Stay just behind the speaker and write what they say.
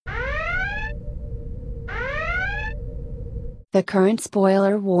The current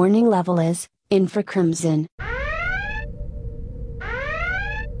spoiler warning level is Infracrimson.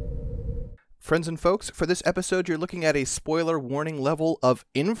 Friends and folks, for this episode, you're looking at a spoiler warning level of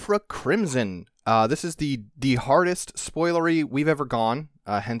Infracrimson. This is the hardest spoilery we've ever gone,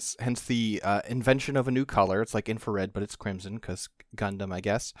 hence the invention of a new color. It's like infrared, but it's crimson, because Gundam, I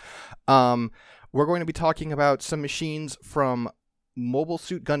guess. We're going to be talking about some machines from Mobile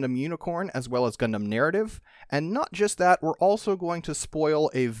Suit Gundam Unicorn, as well as Gundam Narrative. And not just that, we're also going to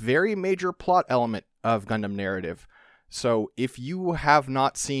spoil a very major plot element of Gundam Narrative. So if you have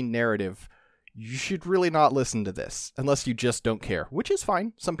not seen Narrative, you should really not listen to this, unless you just don't care, which is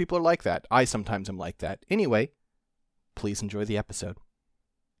fine. Some people are like that. I sometimes am like that. Anyway, please enjoy the episode.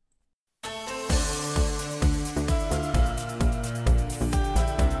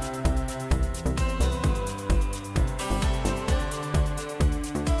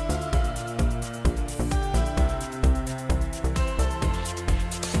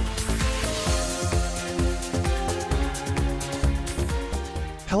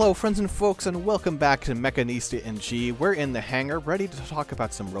 Hello, friends and folks, and welcome back to Mechanista NG. We're in the hangar, ready to talk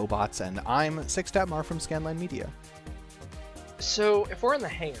about some robots, and I'm Sixtatmar from Scanline Media. So, if we're in the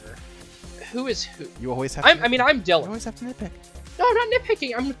hangar, who is who? You always have. I'm Dylan. You always have to nitpick. No, I'm not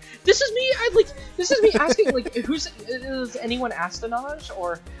nitpicking. This is me. This is me asking. Is anyone Astonage?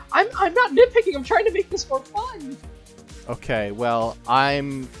 Or I'm not nitpicking. I'm trying to make this more fun. Okay, well,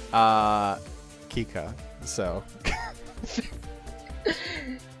 I'm Kika, so.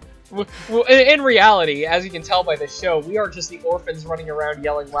 Well, in reality, as you can tell by the show, we are just the orphans running around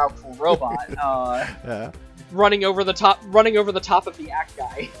yelling "Wow, cool robot!" Yeah. running over the top of the act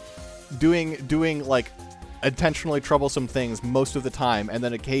guy. Doing like intentionally troublesome things most of the time, and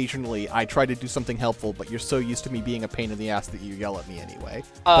then occasionally I try to do something helpful, but you're so used to me being a pain in the ass that you yell at me anyway.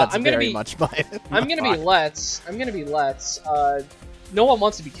 That's much my. I'm gonna be Let's. No one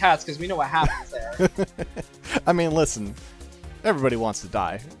wants to be Cats because we know what happens there. I mean, listen. Everybody wants to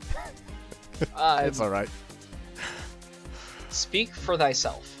die. It's alright. Speak for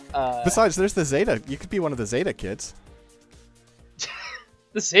thyself. Besides, there's the Zeta. You could be one of the Zeta kids.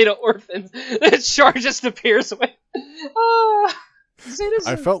 The Zeta orphans. Char just appears with.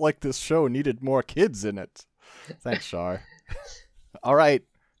 I felt like this show needed more kids in it. Thanks, Char. Alright.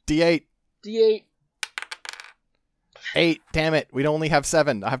 D8. D8. 8. Damn it. We only have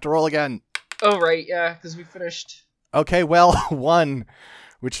 7. I have to roll again. Oh, right. Yeah, because we finished. Okay, well, 1,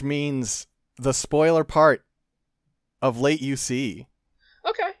 which means the spoiler part of late UC.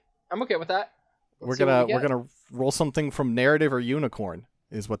 Okay, I'm okay with that. We're gonna roll something from Narrative or Unicorn,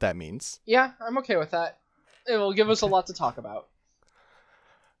 is what that means. Yeah, I'm okay with that. It will give us a lot to talk about.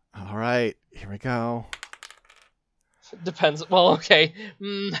 All right, here we go. Depends. Well, okay.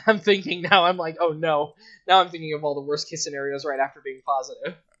 I'm thinking now. I'm like, oh no. Now I'm thinking of all the worst case scenarios right after being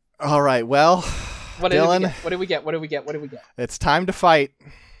positive. All right, well. Dylan, what did we get? It's time to fight.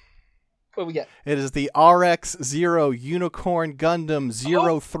 What do we get? It is the RX-0 Unicorn Gundam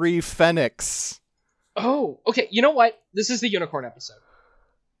 03 Phoenix. Oh, okay. You know what? This is the Unicorn episode.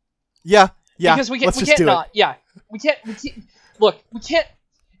 Yeah. Because we can't not. It. Yeah, we can't. Look, we can't.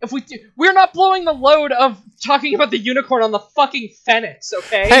 If we do, we're not blowing the load of talking about the Unicorn on the fucking Phoenix.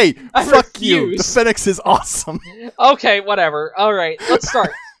 Okay. Hey, fuck refuse. you. The Phoenix is awesome. Okay, whatever. All right, let's start.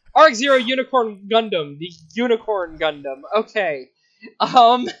 RX-0 Unicorn Gundam, the Unicorn Gundam. Okay.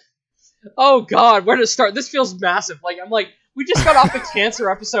 Oh god, where to start? This feels massive. We just got off the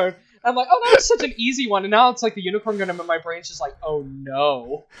cancer episode. I'm like, oh, that was such an easy one. And now it's like the Unicorn Gundam and my brain's just like, oh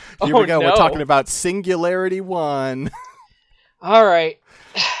no. Here we go. No. We're talking about Singularity 1. Alright.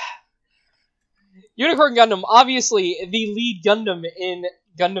 Unicorn Gundam, obviously the lead Gundam in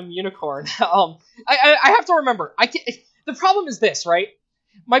Gundam Unicorn. I have to remember. The problem is this, right?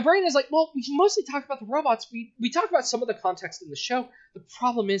 My brain is like, well, we can mostly talk about the robots. We talk about some of the context in the show. The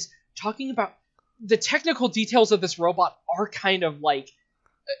problem is talking about the technical details of this robot are kind of like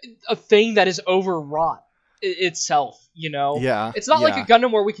a thing that is overwrought itself, you know? Yeah. It's not like a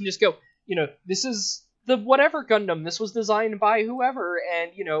Gundam where we can just go, you know, this is the whatever Gundam. This was designed by whoever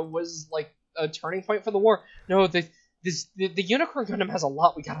and, you know, was like a turning point for the war. No, the Unicorn Gundam has a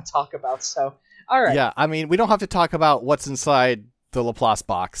lot we gotta talk about, so, alright. Yeah, I mean, we don't have to talk about what's inside the Laplace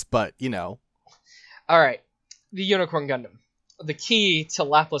box, but, you know. Alright, the Unicorn Gundam. The key to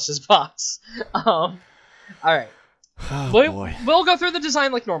Laplace's box. Alright. Oh, boy. We'll go through the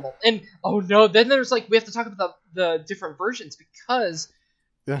design like normal. And, oh no, then there's we have to talk about the different versions because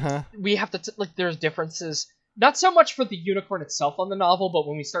we have to, there's differences. Not so much for the Unicorn itself on the novel, but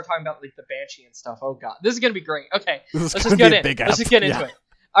when we start talking about, the Banshee and stuff, oh god. This is going to be great. Okay, let's just get into it.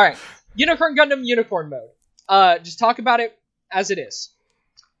 Alright, Unicorn Gundam Unicorn mode. Just talk about it as it is.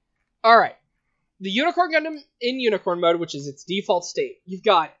 All right. The Unicorn Gundam in Unicorn mode, which is its default state, you've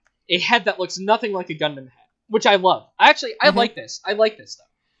got a head that looks nothing like a Gundam head, which I love. I like this. I like this, though.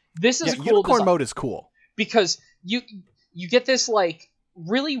 This is a cool Unicorn design mode is cool. because you get this, like,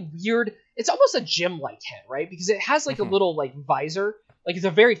 really weird... It's almost a gym-like head, right? Because it has, like, a little, like, visor. Like, it's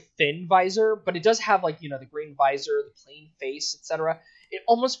a very thin visor, but it does have, like, the green visor, the plain face, etc. It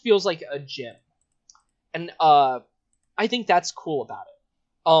almost feels like a gym. And, I think that's cool about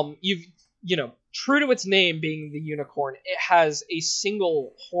it. True to its name being the unicorn, it has a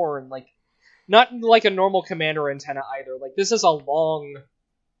single horn, like, not like a normal commander antenna either. Like, this is a long,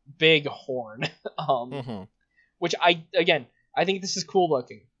 big horn. Which I think this is cool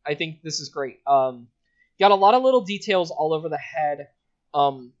looking. I think this is great. Got a lot of little details all over the head.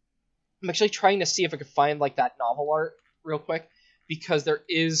 I'm actually trying to see if I could find, like, that novel art real quick, because there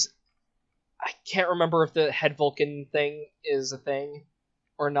is... I can't remember if the head Vulcan thing is a thing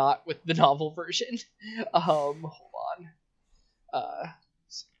or not with the novel version. Hold on.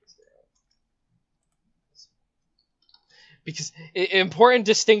 Because important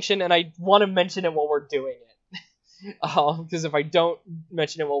distinction, and I want to mention it while we're doing it. Because if I don't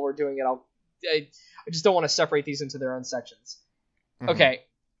mention it while we're doing it, I just don't want to separate these into their own sections. Okay,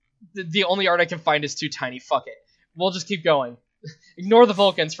 the only art I can find is too tiny. Fuck it. We'll just keep going. Ignore the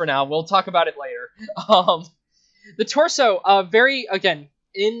Vulcans for now. We'll talk about it later. The torso, again,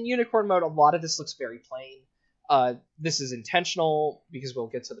 in Unicorn mode, a lot of this looks very plain. This is intentional because we'll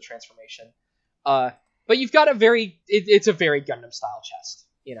get to the transformation. But you've got it's a very Gundam style chest.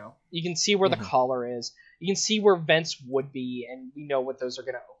 You can see where the collar is. You can see where vents would be, and we know what those are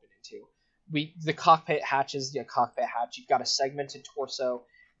going to open into. The cockpit hatch is a cockpit hatch. You've got a segmented torso.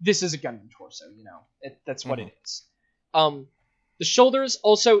 This is a Gundam torso. That's what it is. The shoulders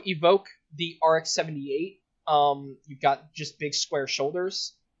also evoke the RX-78. You've got just big square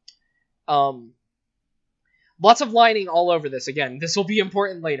shoulders. Lots of lining all over this. Again, this will be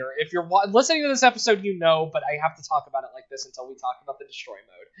important later. If you're listening to this episode, but I have to talk about it like this until we talk about the destroy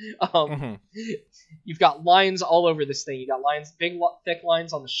mode. You've got lines all over this thing. You got lines, big, thick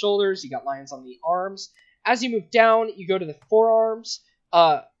lines on the shoulders. You got lines on the arms. As you move down, you go to the forearms.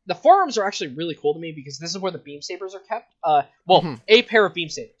 The forearms are actually really cool to me because this is where the beam sabers are kept. A pair of beam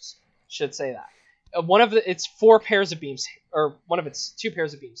sabers, should say that. It's 4 pairs of beam sabers, or one of its 2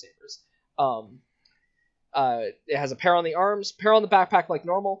 pairs of beam sabers. It has a pair on the arms, pair on the backpack like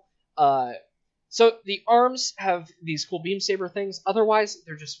normal. So the arms have these cool beam saber things. Otherwise,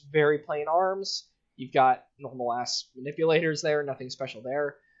 they're just very plain arms. You've got normal ass manipulators there, nothing special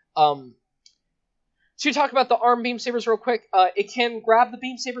there. To talk about the arm beam sabers real quick, it can grab the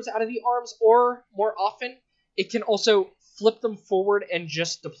beam sabers out of the arms, or more often, it can also flip them forward and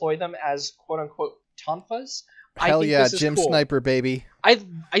just deploy them as quote-unquote tonfas. Hell yeah, Jim cool. Sniper, baby. I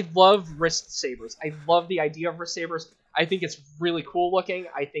love wrist sabers. I love the idea of wrist sabers. I think it's really cool looking.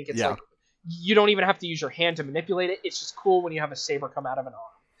 I think it's like, you don't even have to use your hand to manipulate it. It's just cool when you have a saber come out of an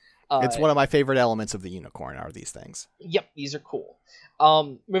arm. It's one of my favorite elements of the unicorn are these things. Yep, these are cool.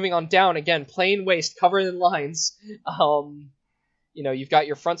 Moving on down, again, plain waist, covered in lines. You've got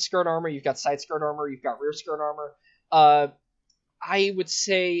your front skirt armor, you've got side skirt armor, you've got rear skirt armor. I would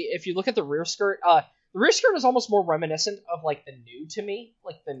say, if you look at the rear skirt, the rear skirt is almost more reminiscent of, like, the new to me.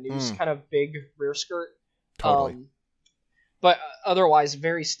 Like, the new's kind of big rear skirt. Totally. But otherwise,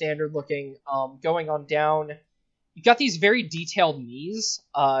 very standard looking. Going on down, you've got these very detailed knees.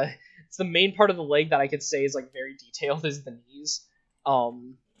 It's the main part of the leg that I could say is, like, very detailed is the knees.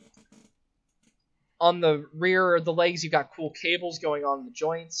 On the rear of the legs, you've got cool cables going on the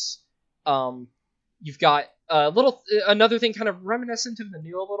joints. You've got another thing kind of reminiscent of the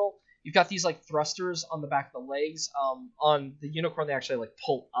new a little. You've got these, like, thrusters on the back of the legs. On the unicorn, they actually, like,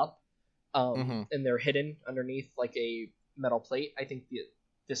 pull up, and they're hidden underneath, like, a metal plate. I think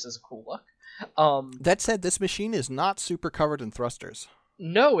this is a cool look. That said, this machine is not super covered in thrusters.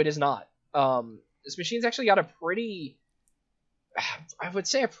 No, it is not. This machine's actually got a pretty, I would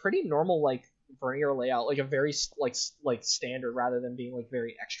say, a pretty normal, like, vernier layout, like a very like standard rather than being, like,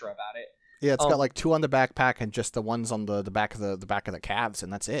 very extra about it. Yeah, it's got like 2 on the backpack and just the ones on the back of the calves,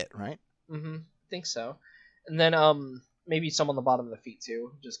 and that's it, right? I think so. And then maybe some on the bottom of the feet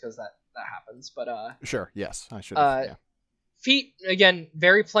too, just because that happens. But sure, yes, I should. Feet, again,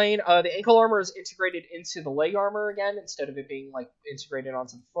 very plain. The ankle armor is integrated into the leg armor again, instead of it being, like, integrated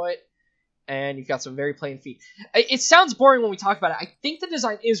onto the foot. And you've got some very plain feet. It sounds boring when we talk about it. I think the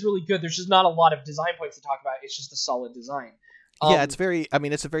design is really good. There's just not a lot of design points to talk about. It's just a solid design. Yeah, it's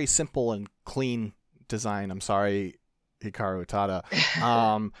a very simple and clean design. I'm sorry, Hikaru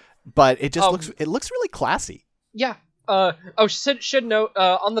Utada. But it just looks really classy. Yeah. Should note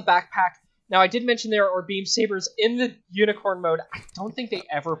on the backpack. Now, I did mention there are beam sabers in the unicorn mode. I don't think they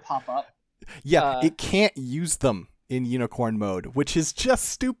ever pop up. Yeah, it can't use them in unicorn mode, which is just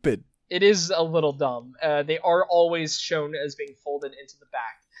stupid. It is a little dumb. They are always shown as being folded into the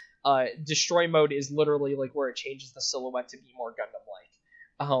back. Destroy mode is literally like where it changes the silhouette to be more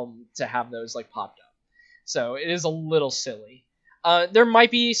Gundam-like, to have those like popped up. So it is a little silly. There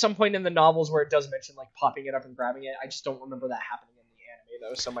might be some point in the novels where it does mention like popping it up and grabbing it. I just don't remember that happening in the anime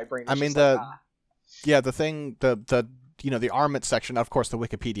though. So my brain. The armament section. Of course, the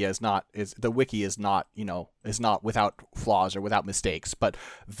Wikipedia the wiki is not without flaws or without mistakes. But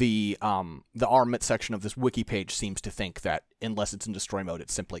the armament section of this wiki page seems to think that unless it's in destroy mode,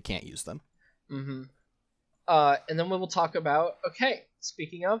 it simply can't use them. Mm-hmm. And then we will talk about. Okay,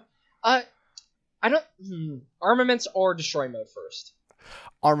 speaking of, armaments or destroy mode first.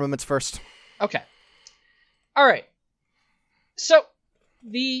 Armaments first. Okay. All right. So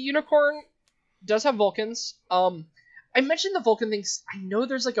the unicorn does have Vulcans. I mentioned the Vulcan things. I know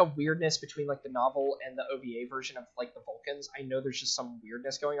there's like a weirdness between like the novel and the OVA version of like the Vulcans. I know there's just some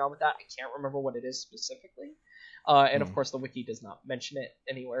weirdness going on with that. I can't remember what it is specifically. And of course the wiki does not mention it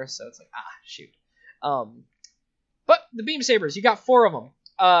anywhere, so it's like, shoot. But the beam sabers, you got 4 of them.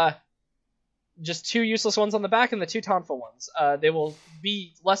 Just 2 useless ones on the back and the 2 Tonfa ones. They will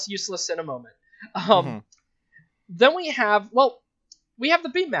be less useless in a moment. Then we have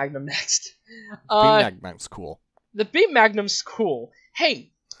the Beam Magnum next. Beam Magnum's cool. The Beam Magnum's cool.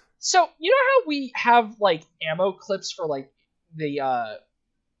 Hey, so you know how we have like ammo clips for like the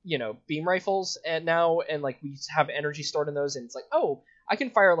beam rifles and like we have energy stored in those, and it's like, oh, I can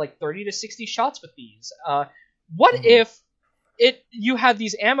fire like 30 to 60 shots with these. What if you had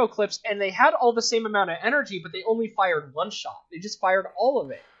these ammo clips and they had all the same amount of energy, but they only fired 1 shot? They just fired all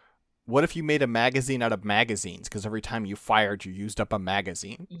of it. What if you made a magazine out of magazines? Because every time you fired, you used up a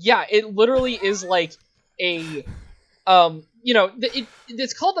magazine. Yeah, it literally is like a,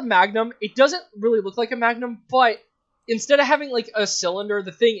 it's called the Magnum. It doesn't really look like a Magnum, but instead of having like a cylinder,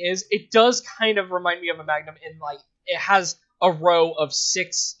 the thing is, it does kind of remind me of a Magnum in like it has a row of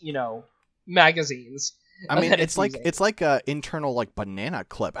 6, magazines. I mean, it's like a internal like banana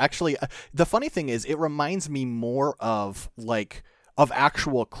clip. Actually, the funny thing is, it reminds me more of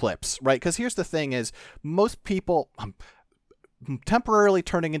actual clips, right? Because here's the thing: is most people temporarily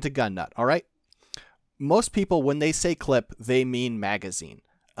turning into gun nut. All right, most people when they say clip, they mean magazine.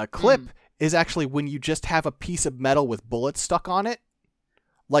 A clip is actually when you just have a piece of metal with bullets stuck on it,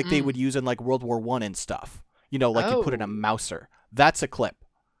 like they would use in like World War I and stuff. You put in a Mauser. That's a clip.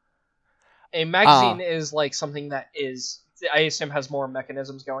 A magazine is like something that is, I assume, has more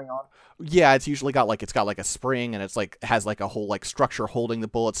mechanisms going on. Yeah, it's usually got a spring, and it's like has like a whole like structure holding the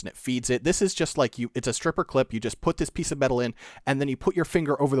bullets, and it feeds it. This is just like it's a stripper clip. You just put this piece of metal in, and then you put your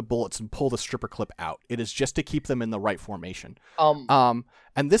finger over the bullets and pull the stripper clip out. It is just to keep them in the right formation. And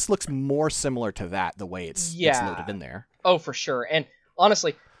this looks more similar to that, the way it's loaded in there. Oh, for sure. And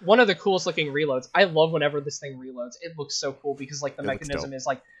honestly, one of the coolest looking reloads. I love whenever this thing reloads. It looks so cool because like the mechanism is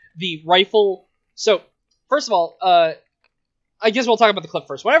like the rifle. So first of all, I guess we'll talk about the clip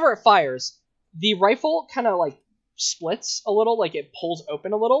first. Whenever it fires, the rifle kind of like splits a little, like it pulls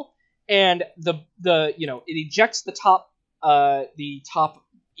open a little, and it ejects the top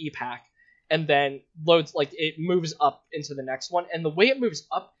EPAC, and then loads, like it moves up into the next one, and the way it moves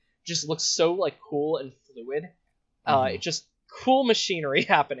up just looks so like cool and fluid. It's just cool machinery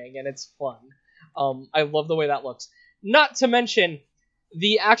happening, and it's fun. I love the way that looks. Not to mention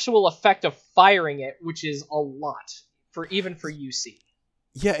the actual effect of firing it, which is a lot for UC.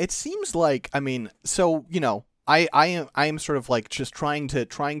 Yeah, it seems like, I mean, so, I am sort of like just trying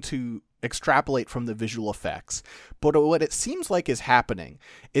to extrapolate from the visual effects. But what it seems like is happening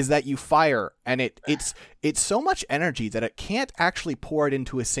is that you fire, and it's so much energy that it can't actually pour it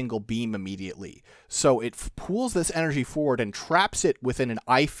into a single beam immediately. So it pulls this energy forward and traps it within an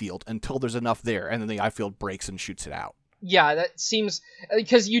eye field until there's enough there, and then the eye field breaks and shoots it out. Yeah, that seems,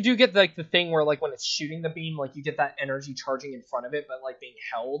 because you do get like the thing where like when it's shooting the beam, like you get that energy charging in front of it, but like being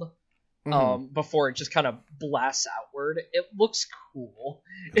held before it just kind of blasts outward. It looks cool.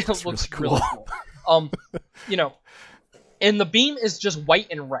 It looks really cool. And the beam is just white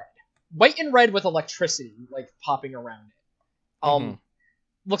and red with electricity like popping around it.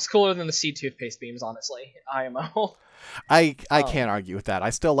 Looks cooler than the Seed toothpaste beams, honestly. IMO. I can't argue with that. I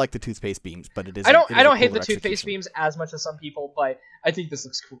still like the toothpaste beams, but it is. I don't hate the toothpaste beams as much as some people, but I think this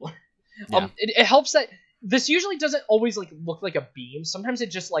looks cooler. Yeah. It helps that this usually doesn't always like look like a beam. Sometimes it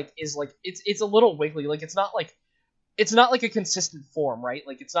just like is like it's a little wiggly. Like it's not like a consistent form, right?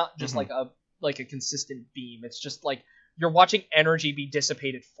 Like it's not just like like a consistent beam. It's just like you're watching energy be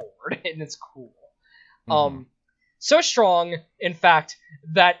dissipated forward, and it's cool. So strong, in fact,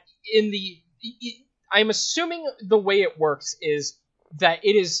 that I'm assuming the way it works is that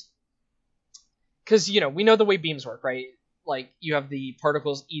it is, because we know the way beams work, right? Like you have the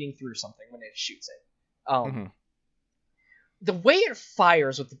particles eating through something when it shoots it. The way it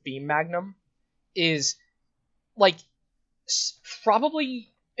fires with the beam magnum is like probably,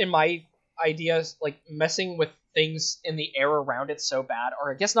 in my ideas, like messing with things in the air around it so bad,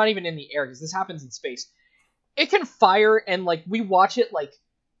 or I guess not even in the air, because this happens in space. It can fire, and like we watch it like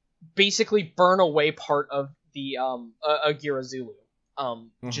basically burn away part of the Agira Zulu,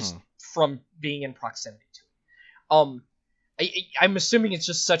 just from being in proximity to it. I'm assuming it's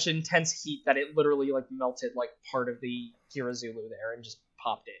just such intense heat that it literally like melted like part of the Gira Zulu there and just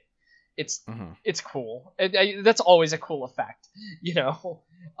popped it. It's cool. That's always a cool effect,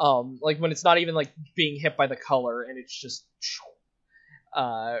 like when it's not even like being hit by the color and it's just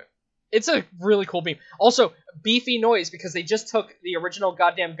it's a really cool beam. Also, beefy noise, because they just took the original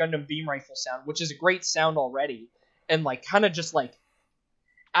goddamn Gundam beam rifle sound, which is a great sound already, and like kind of just like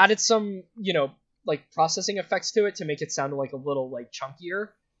added some, like processing effects to it to make it sound like a little like chunkier.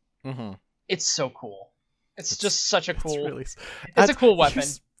 It's so cool. It's just such a cool. It's a cool weapon.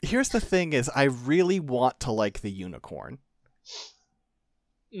 Here's the thing: is I really want to like the unicorn.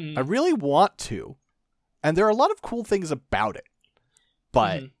 I really want to, and there are a lot of cool things about it,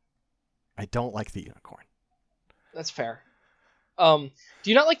 but I don't like the unicorn. That's fair. Do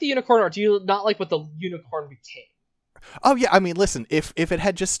you not like the unicorn, or do you not like what the unicorn became? Oh yeah, I mean, listen, if it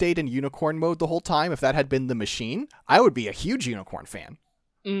had just stayed in unicorn mode the whole time, if that had been the machine, I would be a huge unicorn fan.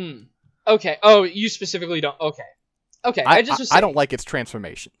 Okay. Oh, you specifically don't. Okay. I don't like its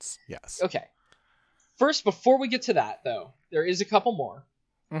transformations. Yes. Okay. First, before we get to that, though, there is a couple more.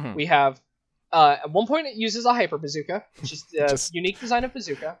 We have, at one point, it uses a hyper bazooka, which is a unique design of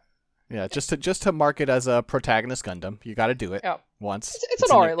bazooka. Yeah, just to mark it as a protagonist Gundam, you got to do it once. It's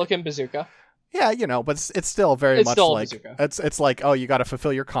an alright looking bazooka. Yeah, but it's still very much still like it's like, oh, you got to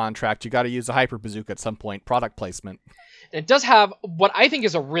fulfill your contract. You got to use a hyper bazooka at some point. Product placement. And it does have what I think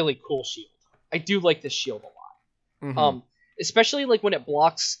is a really cool shield. I do like this shield a lot. Especially like when it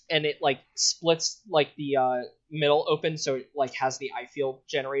blocks and it like splits like the middle open, so it like has the eye field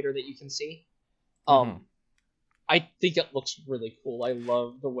generator that you can see. I think it looks really cool. I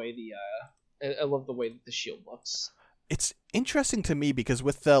love the way the shield looks. It's interesting to me because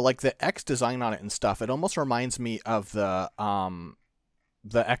with the X design on it and stuff, it almost reminds me of the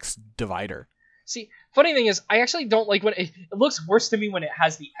X divider. See, funny thing is, I actually don't like when it looks worse to me when it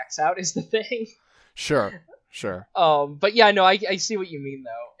has the X out. Is the thing. Sure. But yeah, no, I see what you mean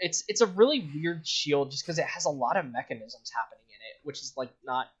though. It's a really weird shield just because it has a lot of mechanisms happening in it, which is like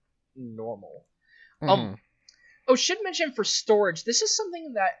not normal. Should mention for storage, this is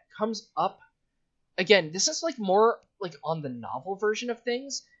something that comes up. Again, this is like more like on the novel version of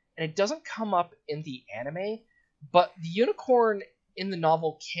things, and it doesn't come up in the anime, but the unicorn in the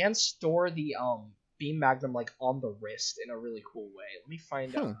novel can store the beam magnum like on the wrist in a really cool way. Let me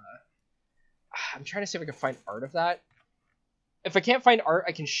find I'm trying to see if I can find art of that. If I can't find art,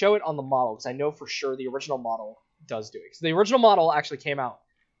 I can show it on the model, because I know for sure the original model does do it. Because the original model actually came out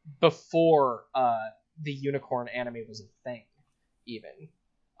before the unicorn anime was a thing, even.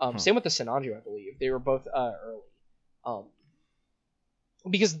 Same with the Sinanju, I believe. They were both early.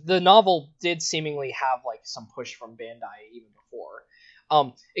 Because the novel did seemingly have like some push from Bandai even before.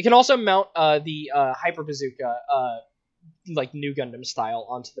 It can also mount the Hyper Bazooka like New Gundam style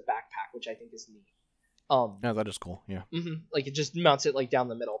onto the backpack, which I think is neat. Yeah, that is cool. Yeah. Like it just mounts it like down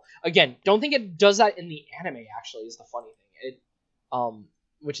the middle. Again, don't think it does that in the anime. Actually, is the funny thing. It,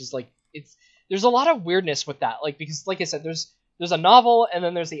 which is like there's a lot of weirdness with that. Like because like I said, there's a novel and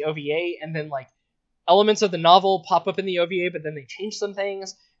then there's the OVA, and then like elements of the novel pop up in the OVA, but then they change some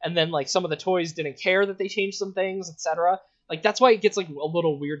things, and then like some of the toys didn't care that they changed some things, etc. Like that's why it gets like a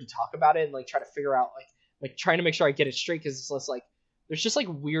little weird to talk about it and like try to figure out like trying to make sure I get it straight, because it's like there's just like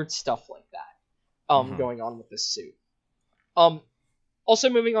weird stuff like that going on with this suit. Also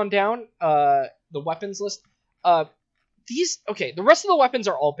moving on down the weapons list. The rest of the weapons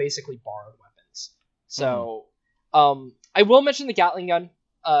are all basically borrowed weapons. So I will mention the Gatling gun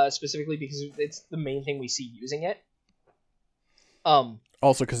specifically because it's the main thing we see using it.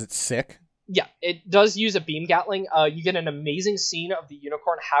 Also because it's sick. Yeah, it does use a beam Gatling. You get an amazing scene of the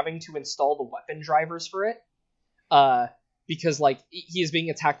unicorn having to install the weapon drivers for it. Because like he is being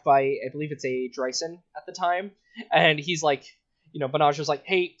attacked by, I believe it's a Dryson at the time, and he's like, Banagher's like,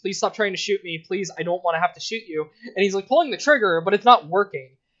 hey, please stop trying to shoot me, please, I don't want to have to shoot you, and he's like pulling the trigger, but it's not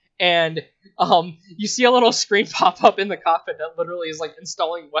working, and you see a little screen pop up in the cockpit that literally is like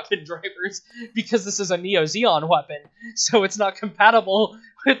installing weapon drivers because this is a Neo Xeon weapon, so it's not compatible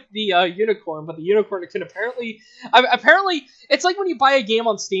with the Unicorn. But the Unicorn can apparently it's like when you buy a game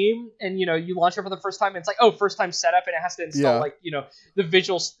on Steam and you launch it for the first time. And it's like, oh, first time setup, and it has to install the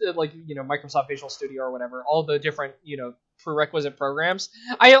visual Microsoft Visual Studio or whatever, all the different prerequisite programs.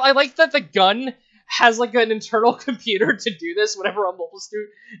 I like that the gun has like an internal computer to do this whenever a mobile suit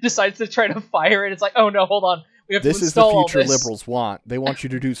decides to try to fire it. It's like, oh no, hold on, we have to install all this. This is the future liberals want. They want you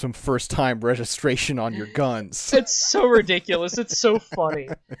to do some first-time registration on your guns. It's so ridiculous. It's so funny.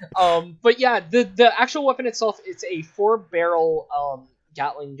 But yeah, the actual weapon itself, it's a 4-barrel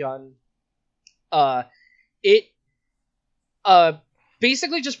Gatling gun. It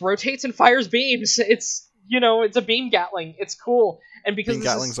basically just rotates and fires beams. It's it's a beam Gatling. It's cool, and because beam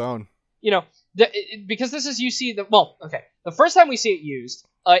Gatling's own. Because this is the first time we see it used,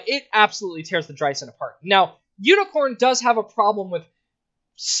 it absolutely tears the Dryson apart. Now, Unicorn does have a problem with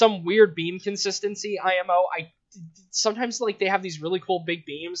some weird beam consistency, IMO. Sometimes like they have these really cool big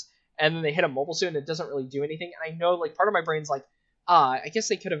beams, and then they hit a mobile suit and it doesn't really do anything. And I know like part of my brain's like, I guess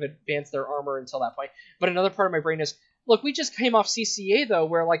they could have advanced their armor until that point. But another part of my brain is, look, we just came off CCA though,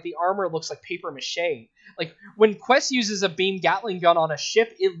 where like the armor looks like paper mache. Like when Quest uses a beam Gatling gun on a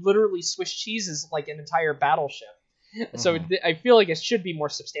ship, it literally Swiss cheeses like an entire battleship. Mm-hmm. So I feel like it should be more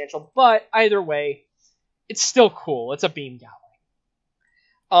substantial. But either way, it's still cool. It's a beam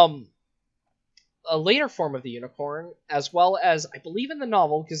Gatling. A later form of the Unicorn, as well as I believe in the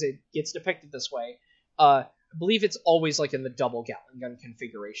novel, because it gets depicted this way. I believe it's always like in the double Gatling gun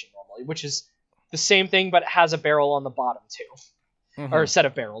configuration normally, which is the same thing, but it has a barrel on the bottom too. Mm-hmm. Or a set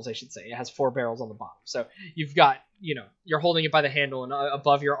of barrels, I should say. It has 4 barrels on the bottom. So you've got, you're holding it by the handle, and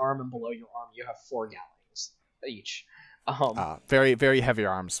above your arm and below your arm, you have 4 Gatlings each. Very, very heavy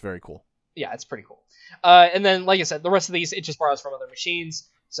arms. Very cool. Yeah, it's pretty cool. And then, like I said, the rest of these, it just borrows from other machines,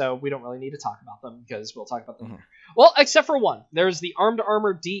 so we don't really need to talk about them, because we'll talk about them later. Well, except for one. There's the Armed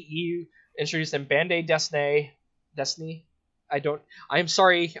Armor DE, introduced in Bandai Destiny. I am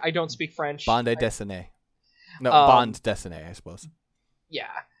sorry, I don't speak French. Bandai Destiny. No, Bond Destiny, I suppose. Yeah.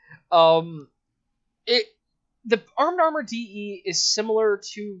 The Armed Armor DE is similar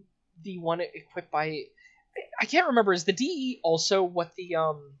to the one equipped by... I can't remember. Is the DE also what the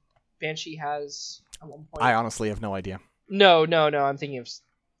Banshee has at one point? I honestly have no idea. No. I'm thinking of...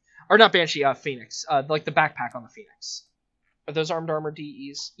 Or not Banshee, Phoenix. Like the backpack on the Phoenix. Are those Armed Armor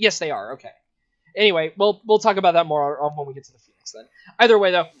DEs? Yes, they are. Okay. Anyway, we'll talk about that more when we get to the Phoenix then. Either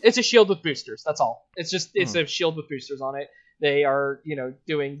way, though, it's a shield with boosters. That's all. It's a shield with boosters on it. They are,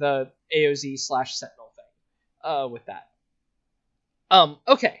 doing the AOZ/Sentinel thing with that.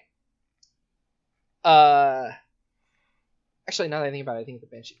 Okay. Actually, now that I think about it, I think the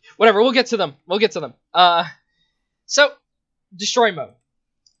Banshee. Whatever, we'll get to them. So, destroy mode.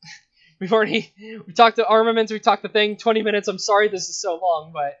 We talked to armaments, we talked to thing, 20 minutes. I'm sorry this is so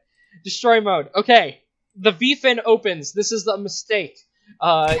long, but destroy mode. Okay, the V-fin opens. This is the mistake.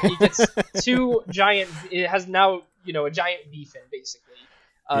 It gets 2 giant. It has now a giant V-fin basically.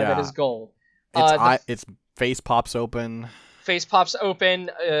 That is gold. Its face pops open. Face pops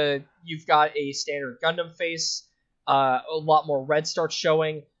open. You've got a standard Gundam face. A lot more red starts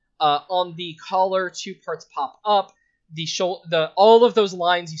showing. On the collar, 2 parts pop up. All of those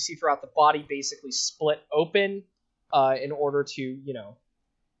lines you see throughout the body basically split open in order to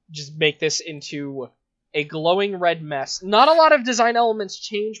just make this into a glowing red mess. Not a lot of design elements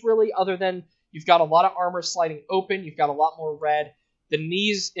change really, other than you've got a lot of armor sliding open. You've got a lot more red. The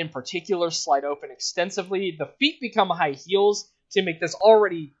knees in particular slide open extensively. The feet become high heels to make this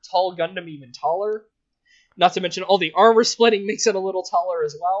already tall Gundam even taller. Not to mention all the armor splitting makes it a little taller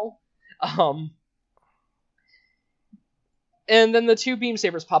as well. And then the 2 beam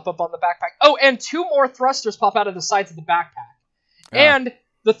sabers pop up on the backpack. Oh, and 2 more thrusters pop out of the sides of the backpack. Oh. And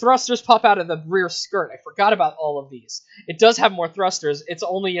the thrusters pop out of the rear skirt. I forgot about all of these. It does have more thrusters. It's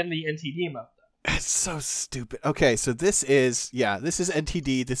only in the NTD mode, though. It's so stupid. Okay, so this is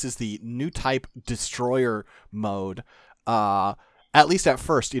NTD. This is the new type destroyer mode. At least at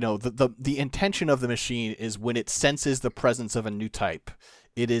first, the intention of the machine is when it senses the presence of a new type,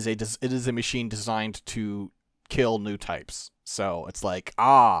 it is a machine designed to kill new types. So it's like,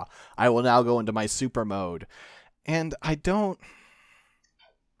 I will now go into my super mode. And I don't...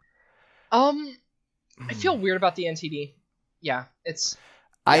 I feel weird about the NTD. Yeah, it's...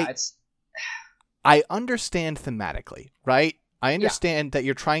 I understand thematically, right? I understand that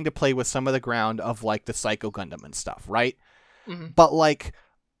you're trying to play with some of the ground of, like, the Psycho Gundam and stuff, right? Mm-hmm. But, like,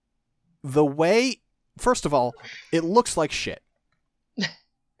 the way... First of all, it looks like shit.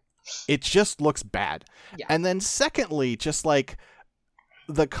 it just looks bad. Yeah. And then secondly, just like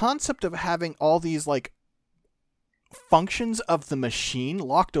the concept of having all these like functions of the machine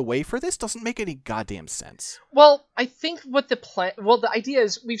locked away for this doesn't make any goddamn sense. Well, I think what the idea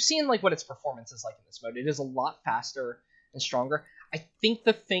is, we've seen like what its performance is like in this mode. It is a lot faster and stronger. I think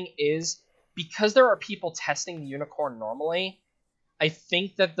the thing is, because there are people testing the Unicorn normally, I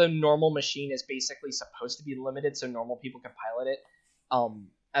think that the normal machine is basically supposed to be limited so normal people can pilot it,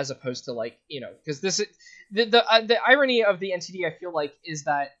 as opposed to like, you know, because this is the irony of the NTD, I feel like, is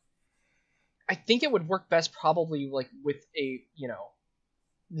that I think it would work best probably like with a, you know,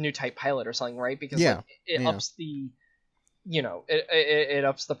 new type pilot or something, right? Because like, it ups the, you know, it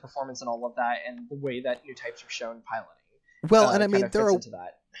ups the performance and all of that, and the way that new types are shown piloting. Well, and I mean,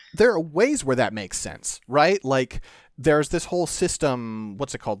 there are ways where that makes sense, right? Like, there's this whole system,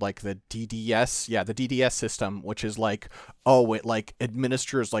 what's it called? Like the DDS? Yeah, the DDS system, which is like, oh, it like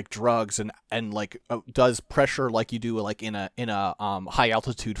administers like drugs and like does pressure like you do like in a high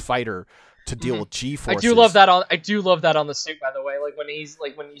altitude fighter to deal with G-forces. I do love that on the suit, by the way. Like when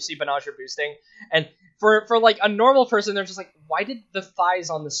you see Banagher boosting, and for like a normal person, they're just like, why did the thighs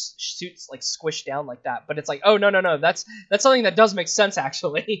on the suits like squish down like that? But it's like, oh no, that's something that does make sense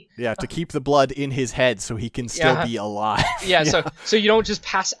actually. Yeah, to keep the blood in his head so he can still be alive. Yeah, so you don't just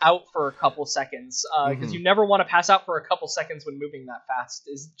pass out for a couple seconds, because you never want to pass out for a couple seconds when moving that fast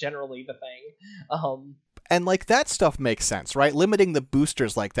is generally the thing. And, like, that stuff makes sense, right? Limiting the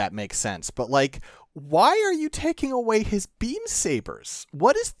boosters like that makes sense. But, like, why are you taking away his beam sabers?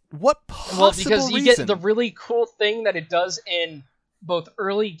 What possible Well, because you reason? get the really cool thing that it does in both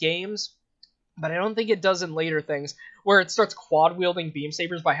early games, but I don't think it does in later things, where it starts quad-wielding beam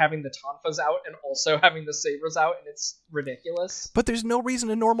sabers by having the tonfas out and also having the sabers out, and it's ridiculous. But there's no reason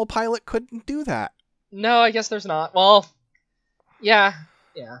a normal pilot couldn't do that. No, I guess there's not. Well, yeah.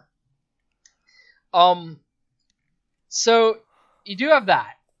 So you do have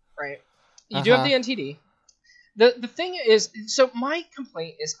that, right? You do have the NTD. The thing is, so my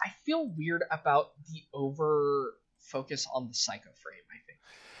complaint is I feel weird about the over focus on the Psycho Frame, I think.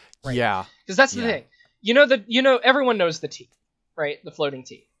 Right? Yeah. Because that's the thing. Everyone knows the T, right? The floating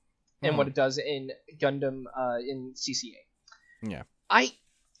T. And what it does in Gundam in CCA. Yeah. I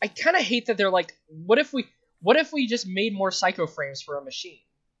kind of hate that they're like, what if we just made more Psycho Frames for a machine?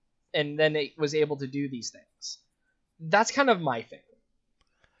 And then it was able to do these things. That's kind of my thing.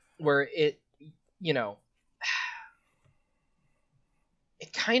 Where it, you know,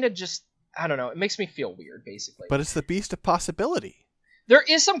 it kind of just, I don't know, it makes me feel weird, basically. But it's the beast of possibility. There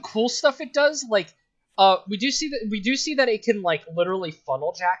is some cool stuff it does, like, we do see that it can, like, literally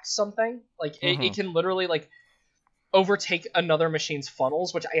funnel jack something. Like, it can literally, like, overtake another machine's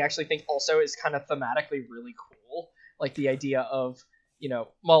funnels, which I actually think also is kind of thematically really cool. Like, the idea of, you know,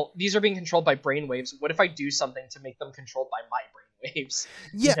 well, these are being controlled by brainwaves. What if I do something to make them controlled by my brainwaves?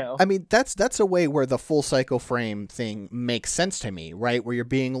 Yeah, you know? I mean, that's a way where the full Psycho Frame thing makes sense to me, right? Where you're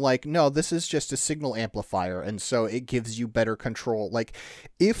being like, no, this is just a signal amplifier, and so it gives you better control. Like,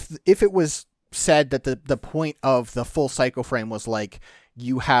 if it was said that the point of the full Psycho Frame was like,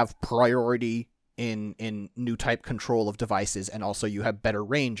 you have priority in new type control of devices, and also you have better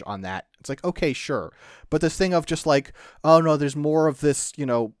range on that, it's like, okay, sure. But this thing of just like, oh no, there's more of this, you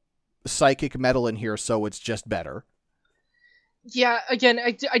know, psychic metal in here, so it's just better. Yeah, again,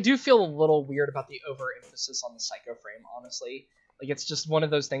 I do feel a little weird about the overemphasis on the Psycho Frame, honestly. Like, it's just one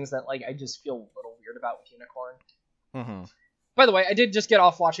of those things that, like, I just feel a little weird about with Unicorn. By the way, I did just get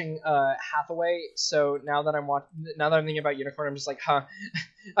off watching Hathaway, so now that I'm thinking about Unicorn, I'm just like, huh.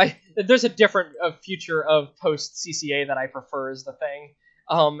 There's a different future of post CCA that I prefer is the thing.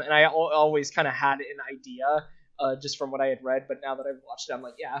 And I always kind of had an idea just from what I had read, but now that I've watched it, I'm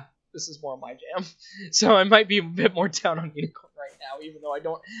like, yeah, this is more my jam. So I might be a bit more down on Unicorn right now, even though I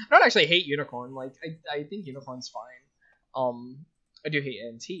don't actually hate Unicorn. Like, I think Unicorn's fine. I do hate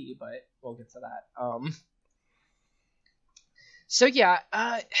NT, but we'll get to that. So yeah,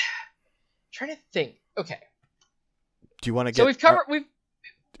 trying to think. Okay. Do you want to get? So we've covered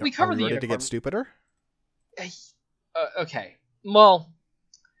we covered the ready Unicorn. To get stupider? Okay. Well,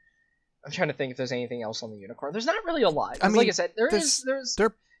 I'm trying to think if there's anything else on the Unicorn. There's not really a lot. I mean, like I said, there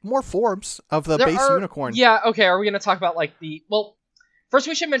are more forms of the base Unicorn. Yeah. Okay. Are we going to talk about like first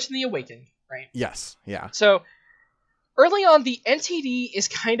we should mention the Awakened, right? Yes. Yeah. So early on, the NTD is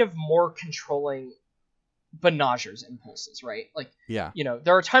kind of more controlling Banagher's impulses, right? Like, yeah, you know,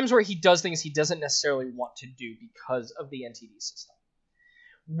 there are times where he does things he doesn't necessarily want to do because of the NTD system.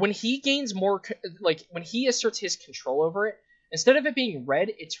 When he gains more, like, when he asserts his control over it, instead of it being red,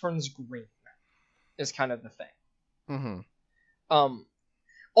 it turns green. Is kind of the thing.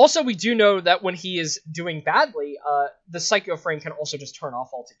 Also, we do know that when he is doing badly, the Psycho Frame can also just turn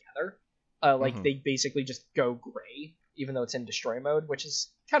off altogether. They basically just go gray, even though it's in destroy mode, which is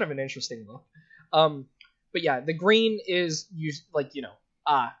kind of an interesting look. But yeah, the green is used,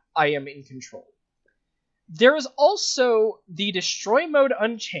 I am in control. There is also the destroy mode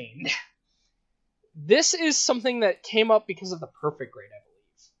Unchained. This is something that came up because of the Perfect Grade, I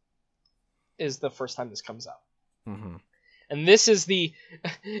believe, is the first time this comes up. Mm-hmm. And this is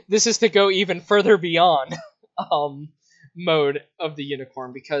to go even further beyond mode of the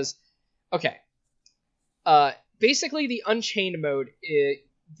Unicorn, because basically the Unchained mode it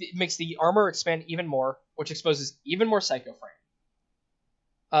makes the armor expand even more, which exposes even more Psycho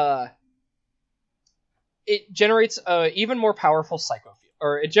Frame. It generates even more powerful Psycho Field,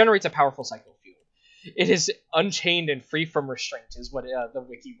 or it generates a powerful Psycho Field. It is unchained and free from restraint, is what the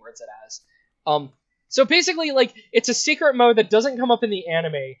wiki words it as. So basically, it's a secret mode that doesn't come up in the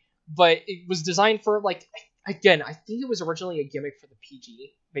anime, but it was designed for, again, I think it was originally a gimmick for the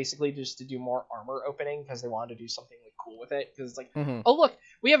PG, basically just to do more armor opening, because they wanted to do something, cool with it, because it's oh, look,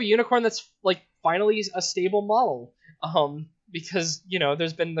 we have a unicorn that's, finally a stable model, because,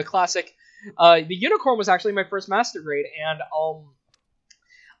 there's been the classic, the unicorn was actually my first master grade, and,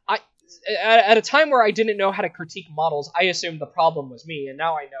 at a time where I didn't know how to critique models, I assumed the problem was me, and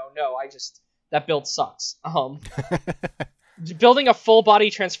now I know, no, that build sucks. Building a full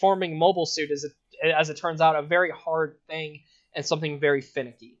body transforming mobile suit is, as it turns out, a very hard thing and something very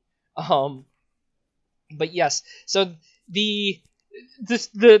finicky. But yes, so the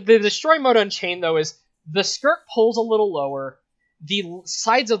destroy mode Unchained though is the skirt pulls a little lower, the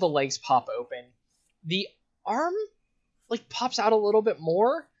sides of the legs pop open, the arm pops out a little bit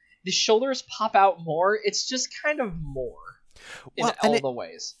more, the shoulders pop out more. It's just kind of more in all the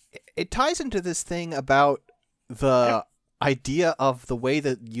ways. It ties into this thing about the idea of the way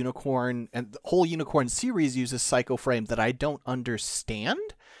that Unicorn and the whole Unicorn series uses Psycho Frame that I don't understand,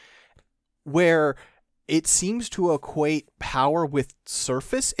 where it seems to equate power with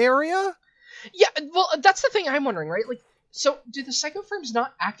surface area. Yeah, well, that's the thing I'm wondering, right? So do the Psycho Frames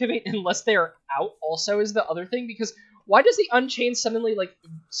not activate unless they're out also is the other thing? Because why does the Unchained suddenly,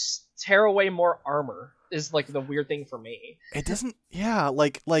 tear away more armor is, the weird thing for me. It doesn't, yeah,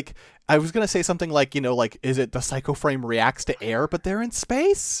 I was going to say something is it the Psycho Frame reacts to air, but they're in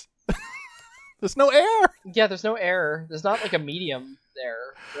space? There's no air! Yeah, there's no air. There's not, a medium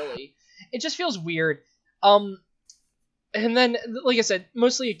there, really. It just feels weird. And then, like I said,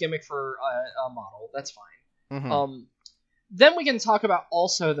 mostly a gimmick for a model. That's fine. Mm-hmm. Then we can talk about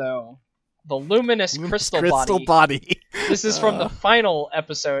also, though, the Luminous Crystal Body. This is from the final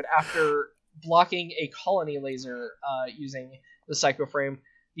episode after blocking a colony laser using the Psycho Frame.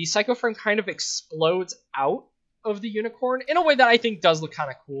 The Psycho Frame kind of explodes out of the unicorn in a way that I think does look kind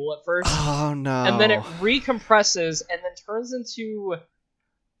of cool at first. Oh, no. And then it recompresses and then turns into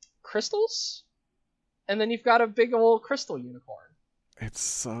crystals? And then you've got a big old crystal unicorn. It's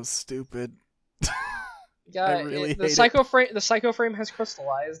so stupid. Yeah, I really the Psycho Frame has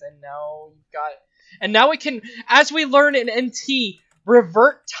crystallized, and now it can, as we learn in NT,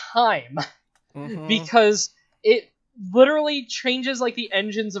 revert time, because it literally changes the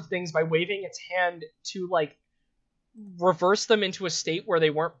engines of things by waving its hand to reverse them into a state where they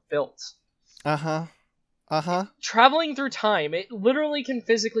weren't built. Traveling through time, it literally can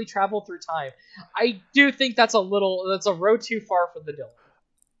physically travel through time. I do think that's a road too far for the Dylan.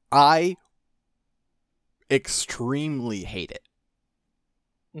 I extremely hate it.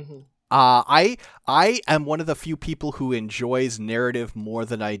 Mm-hmm. I am one of the few people who enjoys narrative more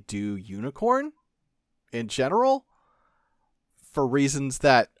than I do Unicorn in general, for reasons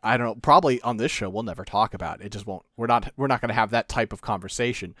that I don't know, probably on this show we'll never talk about. It just won't. We're not going to have that type of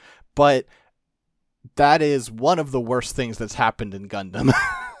conversation. But that is one of the worst things that's happened in Gundam.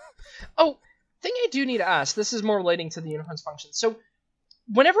 Oh, thing I do need to ask. This is more relating to the Unicorn's function. So,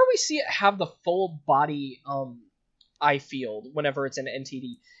 whenever we see it have the full body eye field, whenever it's in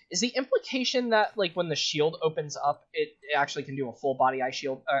NTD, is the implication that when the shield opens up, it actually can do a full body eye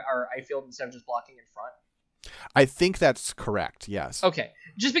shield or eye field instead of just blocking in front? I think that's correct. Yes. Okay.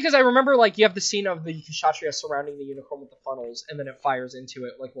 Just because I remember you have the scene of the Kshatriya surrounding the unicorn with the funnels, and then it fires into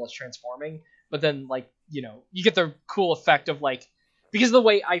it while it's transforming. But then you get the cool effect of because of the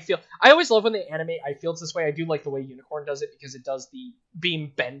way I feel. I always love when they animate eye fields this way. I do like the way Unicorn does it because it does the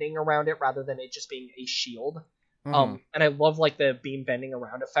beam bending around it rather than it just being a shield. And I love the beam bending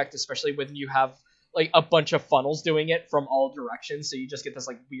around effect, especially when you have a bunch of funnels doing it from all directions, so you just get this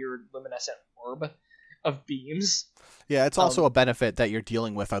weird luminescent orb. of beams. Yeah, it's also a benefit that you're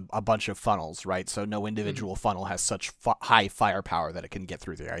dealing with a bunch of funnels, right? So no individual funnel has such high firepower that it can get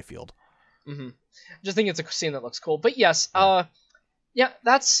through the eye field. Mm-hmm. I just think it's a scene that looks cool. But yes,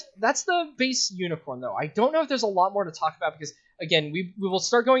 that's the base unicorn, though. I don't know if there's a lot more to talk about because, again, we will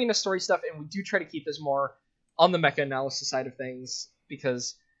start going into story stuff, and we do try to keep this more on the mecha analysis side of things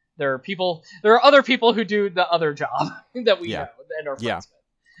because there are other people who do the other job that we know and are friends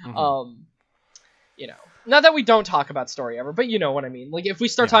with. Mm-hmm. Not that we don't talk about story ever, but you know what I mean. Like, if we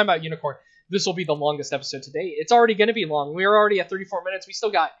start talking about Unicorn, this will be the longest episode today. It's already going to be long. We're already at 34 minutes. We still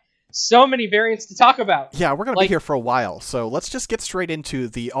got so many variants to talk about. Yeah, we're going to be here for a while, so let's just get straight into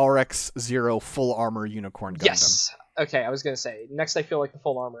the RX-0 Full Armor Unicorn Gundam. Yes. Okay, I was going to say, next I feel like the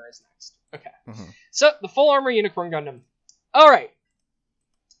Full Armor is next. Okay. Mm-hmm. So, the Full Armor Unicorn Gundam. All right.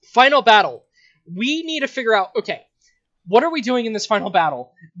 Final battle. We need to figure out, okay, what are we doing in this final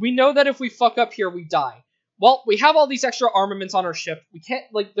battle? We know that if we fuck up here, we die. Well, we have all these extra armaments on our ship. We can't,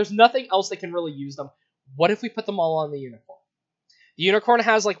 there's nothing else that can really use them. What if we put them all on the Unicorn? The Unicorn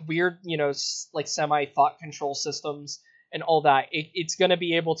has, weird, semi-thought control systems and all that. It's going to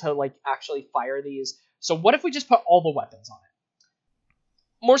be able to, actually fire these. So what if we just put all the weapons on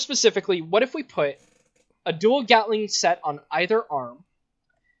it? More specifically, what if we put a dual Gatling set on either arm?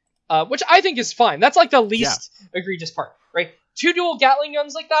 Which I think is fine. That's, the least egregious part, right? 2 dual Gatling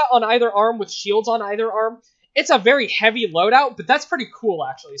guns like that on either arm with shields on either arm. It's a very heavy loadout, but that's pretty cool,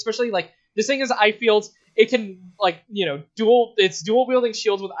 actually. Especially, this thing is eye fields. It can, it's dual wielding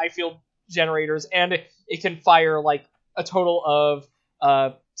shields with eye field generators, and it can fire, a total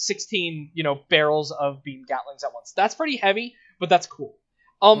of 16, barrels of beam Gatlings at once. That's pretty heavy, but that's cool.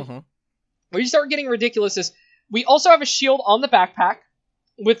 Where you start getting ridiculous is we also have a shield on the backpack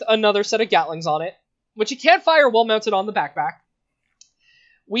with another set of Gatlings on it, which you can't fire while mounted on the backpack.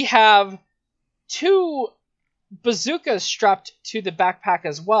 We have 2 bazookas strapped to the backpack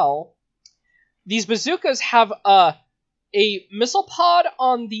as well. These bazookas have a missile pod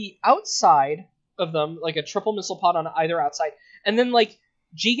on the outside of them, a triple missile pod on either outside, and then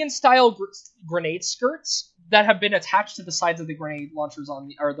Jigen-style grenade skirts that have been attached to the sides of the grenade launchers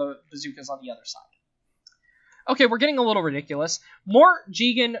or the bazookas on the other side. Okay, we're getting a little ridiculous. More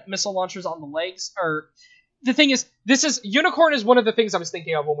Jigen missile launchers on the legs. The thing is, Unicorn is one of the things I was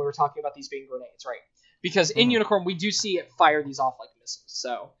thinking of when we were talking about these being grenades, right? Because in Unicorn, we do see it fire these off like missiles,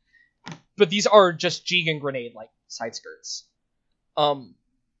 so... But these are just Jigen grenade, side skirts. But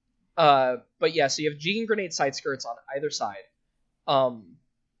yeah, so you have Jigen grenade side skirts on either side.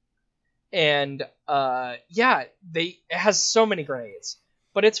 It has so many grenades.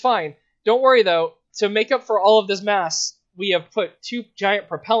 But it's fine. Don't worry, though. To make up for all of this mass, we have put 2 giant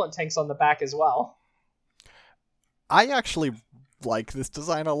propellant tanks on the back as well. I actually like this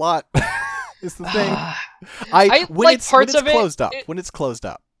design a lot. Is the thing. When it's closed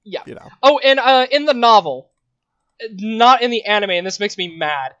up. Yeah. Oh, and in the novel, not in the anime, and this makes me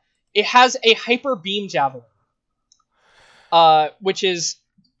mad, it has a hyper beam javelin. Which is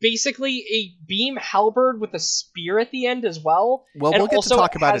basically a beam halberd with a spear at the end as well. Well, we'll get to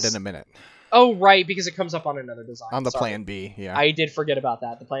talk about it in a minute. Oh, right, because it comes up on another design. On the Plan B, yeah. I did forget about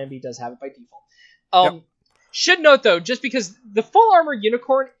that. The Plan B does have it by default. Should note, though, just because the Full Armor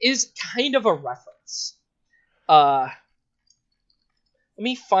Unicorn is kind of a reference. Let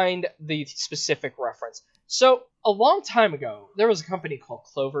me find the specific reference. So, a long time ago, there was a company called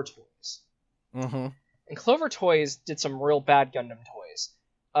Clover Toys. Mm-hmm. And Clover Toys did some real bad Gundam toys.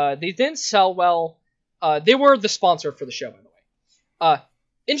 They didn't sell well. They were the sponsor for the show, by the way.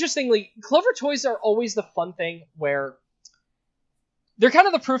 Interestingly, Clover Toys are always the fun thing where they're kind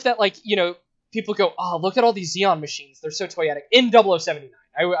of the proof that, people go, oh, look at all these Xeon machines. They're so toyetic. In 0079.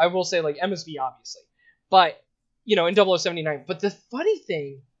 I will say, MSV, obviously. But, in 0079. But the funny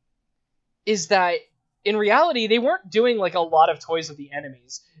thing is that, in reality, they weren't doing, a lot of toys of the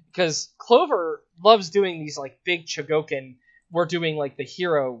enemies. Because Clover loves doing these, big Chogokin, we're doing, the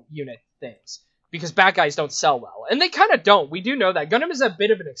hero unit things. Because bad guys don't sell well. And they kind of don't. We do know that. Gundam is a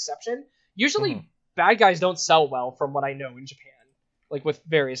bit of an exception. Usually, bad guys don't sell well, from what I know in Japan. With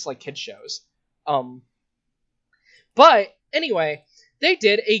various, kids shows. But, anyway, they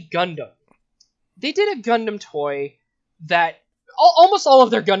did a Gundam. They did a Gundam toy that... Almost all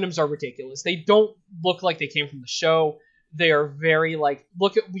of their Gundams are ridiculous. They don't look like they came from the show. They are very,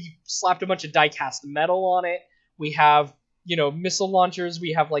 we slapped a bunch of die-cast metal on it. We have... missile launchers.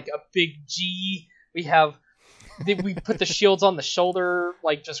 We have, a big G. We have... we put the shields on the shoulder,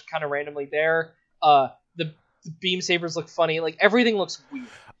 just kind of randomly there. The beam sabers look funny. Everything looks weird.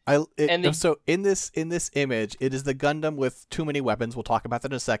 So in this image, it is the Gundam with too many weapons. We'll talk about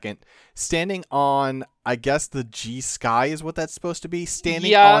that in a second. Standing on, I guess the G Sky is what that's supposed to be.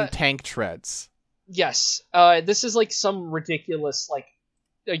 Standing on tank treads. Yes. This is like some ridiculous, like,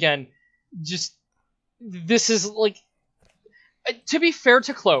 again, just this is like, to be fair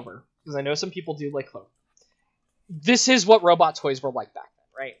to Clover, because I know some people do like Clover. This is what robot toys were like back then,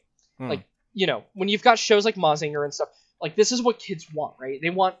 right? Like, you know, when you've got shows like Mazinger and stuff, like, this is what kids want, right?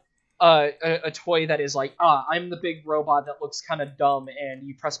 They want a toy that is like, I'm the big robot that looks kind of dumb, and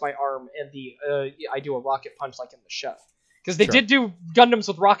you press my arm, and I do a rocket punch like in the show. Because they did do Gundams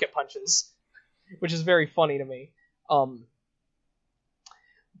with rocket punches, which is very funny to me.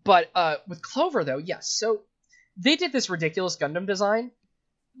 But with Clover, though, yes. So they did this ridiculous Gundam design.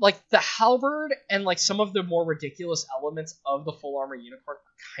 Like, the halberd and, like, some of the more ridiculous elements of the Full Armor Unicorn are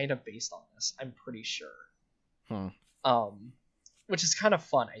kind of based on this, I'm pretty sure. Which is kind of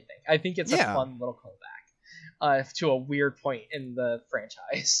fun, I think. I think it's a fun little callback to a weird point in the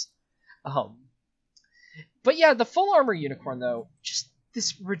franchise. But yeah, the Full Armor Unicorn, though, just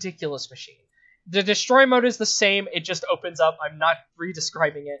this ridiculous machine. The destroy mode is the same, it just opens up. I'm not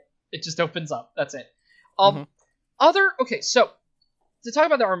re-describing it. It just opens up. That's it. Okay, so to talk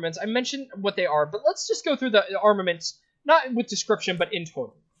about the armaments, I mentioned what they are, but let's just go through the armaments, not with description, but in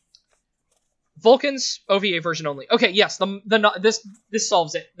total. Vulcans, OVA version only. Okay, yes, this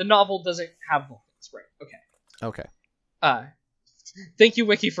solves it. The novel doesn't have Vulcans, right? Okay. Thank you,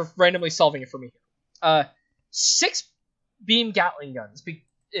 Wiki, for randomly solving it for me here. 6 beam Gatling guns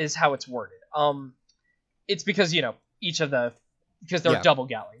is how it's worded. It's because, you know, because they're double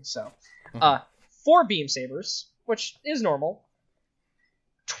Gatling, so. 4 beam sabers, which is normal.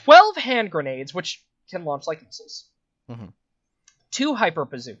 12 hand grenades, which can launch like missiles. 2 hyper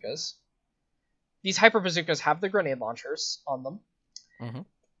bazookas. These hyper bazookas have the grenade launchers on them.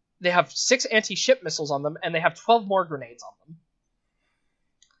 They have 6 anti-ship missiles on them, and they have 12 more grenades on them.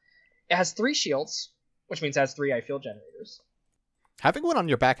 It has 3 shields, which means it has 3 I-field generators. Having one on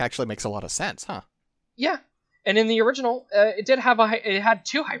your back actually makes a lot of sense, huh? Yeah, and in the original, it had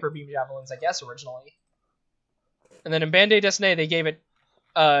 2 hyper beam javelins, I guess, originally. And then in Bandai Disney, they gave it,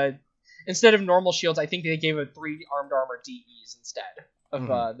 instead of normal shields, I think they gave it 3 armed armor DEs instead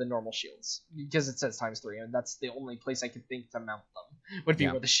of the normal shields, because it says ×3, and that's the only place I could think to mount them, would be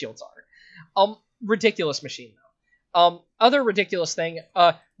where the shields are. Ridiculous machine, though. Other ridiculous thing,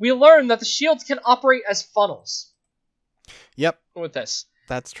 we learned that the shields can operate as funnels. Yep. With this.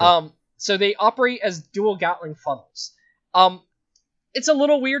 That's true. So they operate as dual Gatling funnels. It's a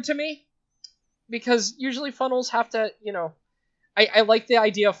little weird to me, because usually funnels have to, you know, I like the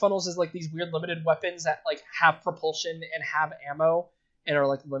idea of funnels as like these weird limited weapons that like have propulsion and have ammo and are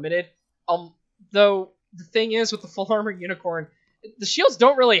like limited. Though the thing is with the Full Armor Unicorn, the shields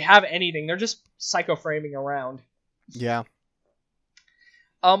don't really have anything. They're just psycho framing around. Yeah.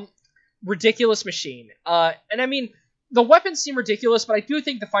 Ridiculous machine. And I mean, the weapons seem ridiculous, but I do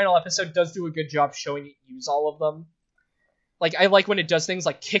think the final episode does do a good job showing it use all of them. Like, I like when it does things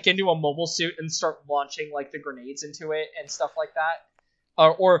like kick into a mobile suit and start launching, like, the grenades into it and stuff like that.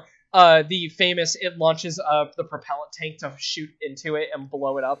 Or the famous, it launches the propellant tank to shoot into it and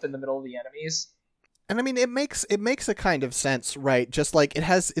blow it up in the middle of the enemies. And I mean, it makes a kind of sense, right? Just like,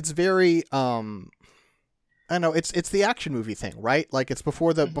 it's very, I don't know, it's the action movie thing, right? Like, it's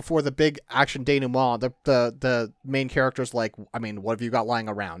before the big action denouement, the main character's like, I mean, what have you got lying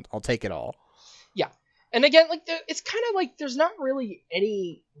around? I'll take it all. Yeah. And again, like, it's kind of like there's not really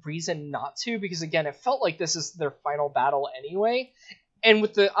any reason not to, because again, it felt like this is their final battle anyway. And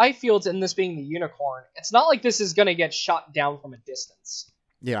with the I-fields and this being the unicorn, it's not like this is going to get shot down from a distance.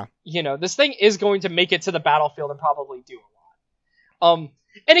 Yeah. You know, this thing is going to make it to the battlefield and probably do a lot.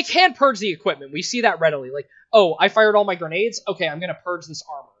 And it can purge the equipment. We see that readily. Like, oh, I fired all my grenades. Okay, I'm going to purge this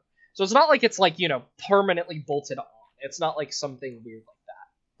armor. So it's not like it's like, you know, permanently bolted on. It's not like something weird like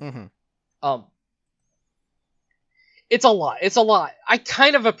that. It's a lot. It's a lot. I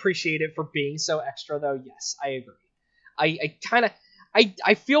kind of appreciate it for being so extra, though. Yes, I agree.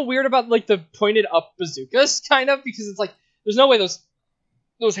 I feel weird about, like, the pointed up bazookas, kind of, because it's like, there's no way those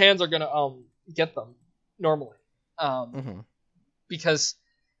hands are gonna, get them, normally. Because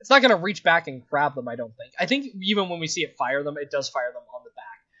it's not gonna reach back and grab them, I don't think. I think even when we see it fire them, it does fire them on the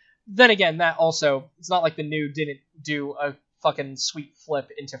back. Then again, that also, it's not like the new didn't do a fucking sweet flip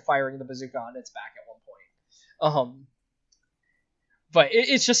into firing the bazooka on its back at one point. But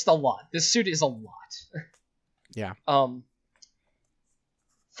it's just a lot. This suit is a lot. Yeah. Fun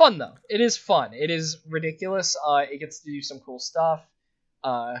though. It is fun. It is ridiculous. It gets to do some cool stuff.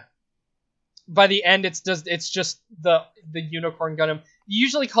 By the end, it's just the Unicorn Gundam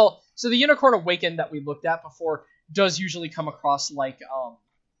usually call so the Unicorn Awakened that we looked at before does usually come across like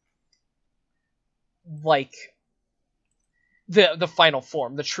the final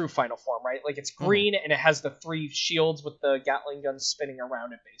form, the true final form, right? Like it's green and it has the 3 shields with the Gatling guns spinning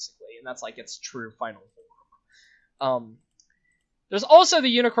around it basically, and that's like its true final form. There's also the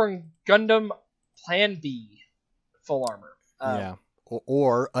Unicorn Gundam Plan B full armor. Yeah.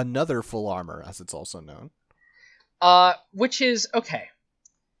 Or another full armor, as it's also known. Which is, okay.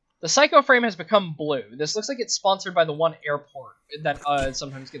 The Psycho Frame has become blue. This looks like it's sponsored by the one airport that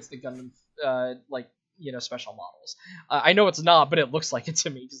sometimes gets the Gundam, special models. I know it's not, but it looks like it to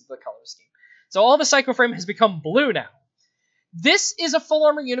me because of the color scheme. So all the Psycho Frame has become blue now. This is a full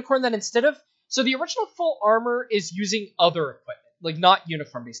armor Unicorn that instead of... So the original full armor is using other equipment, like not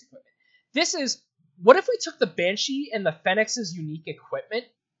unicorn-based equipment. This is... What if we took the Banshee and the Fenix's unique equipment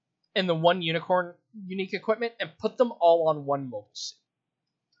and the one Unicorn unique equipment and put them all on one mobile suit?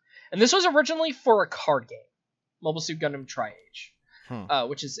 And this was originally for a card game, Mobile Suit Gundam Tri-Age,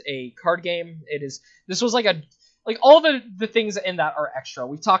 which is a card game. This was like all the things in that are extra.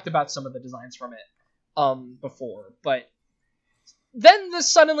 We've talked about some of the designs from it before, but then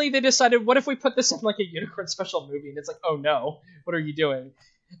suddenly they decided, what if we put this in like a Unicorn special movie? And it's like, oh no, what are you doing?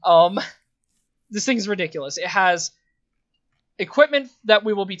 This thing's ridiculous. It has equipment that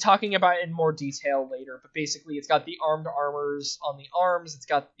we will be talking about in more detail later, but basically it's got the armed armors on the arms, it's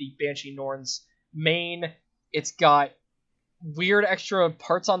got the Banshee Norn's mane, it's got weird extra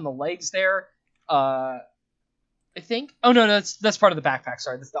parts on the legs there, I think. Oh no, that's part of the backpack,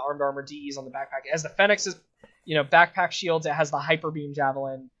 sorry, that's the armed armor DEs on the backpack. It has the Fenix's, backpack shields, it has the Hyper Beam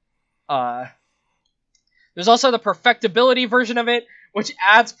Javelin. There's also the Perfectibility version of it, which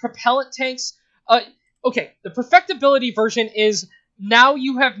adds propellant tanks. Okay, the Perfectibility version is now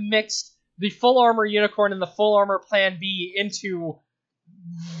you have mixed the full armor Unicorn and the full armor Plan B into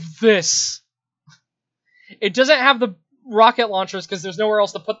this. It doesn't have the rocket launchers because there's nowhere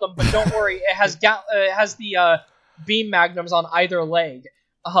else to put them, but don't worry, it has the beam magnums on either leg,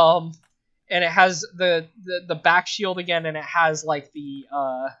 and it has the back shield again, and it has like the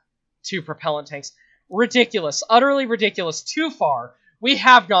 2 propellant tanks. Ridiculous, utterly ridiculous, too far. We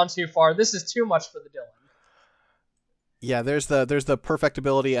have gone too far. This is too much for the Dylan. Yeah, there's the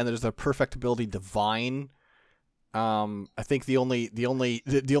Perfectibility and there's the Perfectibility Divine. I think the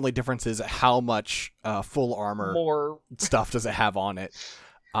only difference is how much full armor more stuff does it have on it.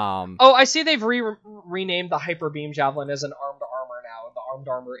 I see they've renamed the Hyper Beam Javelin as an armed armor now. The armed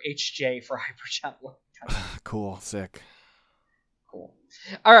armor HJ for Hyper Javelin. Cool, sick. Cool.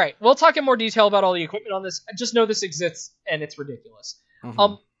 All right, we'll talk in more detail about all the equipment on this. Just know this exists and it's ridiculous. Mm-hmm.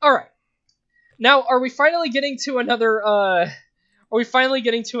 All right. Now, are we finally getting to another? I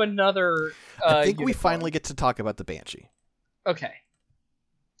think we finally get to talk about the Banshee. Okay.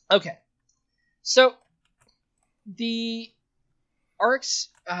 So the RX.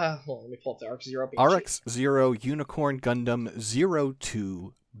 Hold on, let me pull up the RX Zero Banshee. RX Zero Unicorn Gundam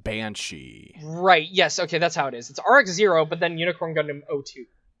 02 Banshee. Right. Yes. Okay, that's how it is. It's RX Zero, but then Unicorn Gundam 02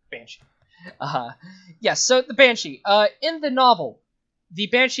 Banshee. Yes. So the Banshee. In the novel, the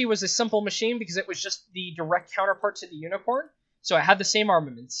Banshee was a simple machine because it was just the direct counterpart to the Unicorn. So it had the same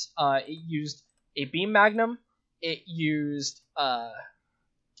armaments. It used a beam magnum. It used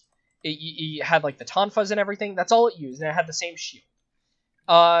it had like the tonfas and everything. That's all it used, and it had the same shield.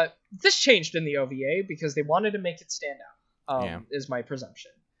 This changed in the OVA because they wanted to make it stand out. Is my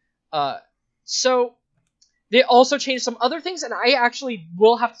presumption. So they also changed some other things, and I actually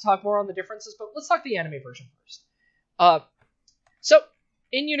will have to talk more on the differences, but let's talk the anime version first. So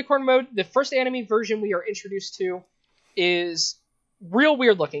in Unicorn mode, the first anime version we are introduced to is real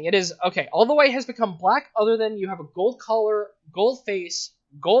weird looking. It is, okay, all the way has become black other than you have a gold collar, gold face,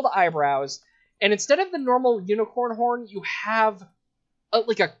 gold eyebrows, and instead of the normal unicorn horn, you have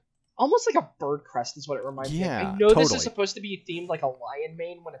almost like a bird crest is what it reminds me of. I know totally. This is supposed to be themed like a lion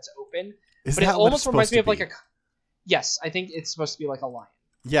mane when it's open, but it almost reminds me of like a... Yes, I think it's supposed to be like a lion.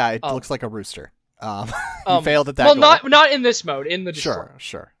 Yeah, it looks like a rooster. You failed at that goal. Not in this mode, in the Destroyer.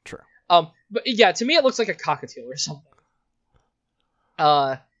 Sure, true. But yeah, to me it looks like a cockatiel or something.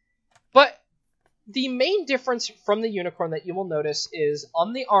 But the main difference from the Unicorn that you will notice is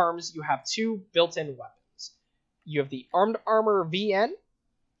on the arms you have 2 built-in weapons. You have the Armed Armor VN,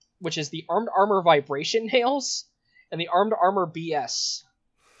 which is the Armed Armor Vibration Nails, and the Armed Armor BS.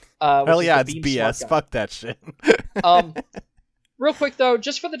 Hell yeah, it's BS. Fuck that shit. Real quick though,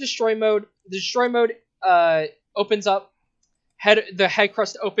 just for the Destroy mode opens up. The head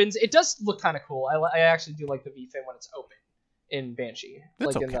crust opens. It does look kind of cool. I actually do like the V-fin when it's open in Banshee, in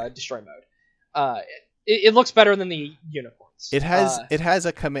the Destroy mode. it looks better than the unicorns. It has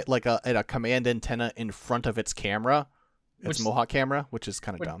a command antenna in front of its camera. Its Mohawk camera, which is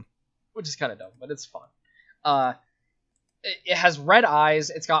kind of dumb. Which is kind of dumb, but it's fun. It has red eyes.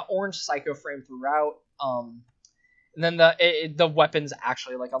 It's got orange Psycho Frame throughout. And then the weapons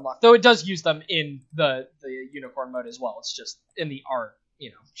actually like unlock, though it does use them in the unicorn mode as well. It's just in the art,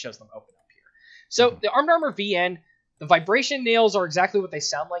 shows them open up here. So the Armed Armor VN, the vibration nails are exactly what they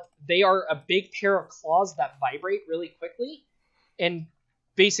sound like. They are a big pair of claws that vibrate really quickly and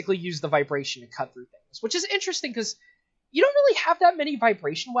basically use the vibration to cut through things, which is interesting because you don't really have that many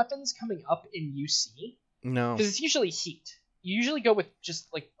vibration weapons coming up in UC. No. Because it's usually heat. You usually go with just,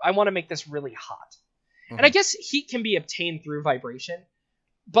 like, I want to make this really hot. Mm-hmm. And I guess heat can be obtained through vibration.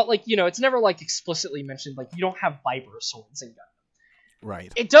 But, like, it's never, like, explicitly mentioned, like, you don't have vibro swords in Gundam.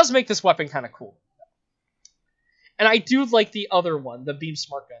 Right. It does make this weapon kind of cool. And I do like the other one, the Beam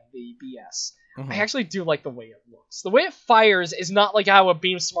Smart Gun, the BS. Mm-hmm. I actually do like the way it looks. The way it fires is not like how a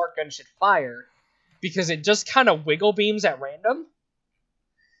Beam Smart Gun should fire, because it just kind of wiggle beams at random.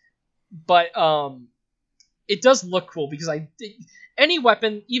 But, it does look cool because any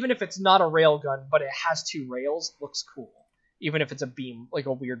weapon, even if it's not a rail gun, but it has two rails, looks cool. Even if it's a beam, like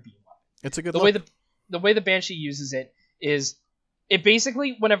a weird beam weapon. It's a good look. The way the Banshee uses it is, it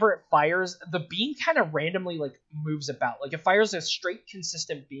basically, whenever it fires, the beam kind of randomly like moves about. Like it fires a straight,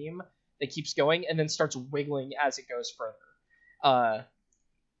 consistent beam that keeps going and then starts wiggling as it goes further.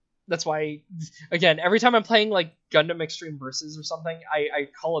 That's why, again, every time I'm playing like Gundam Extreme Versus or something, I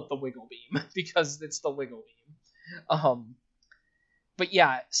call it the wiggle beam because it's the wiggle beam. But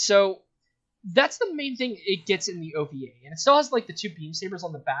yeah, so that's the main thing it gets in the OVA, and it still has like the two beam sabers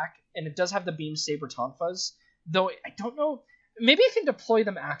on the back, and it does have the beam saber tonfas. Though I don't know, maybe I can deploy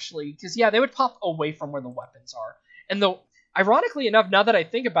them actually, because yeah, they would pop away from where the weapons are. And though, ironically enough, now that I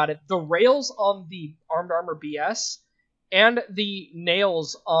think about it, the rails on the Armed Armor BS and the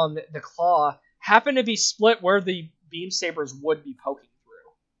nails on the claw happen to be split where the beam sabers would be poking through.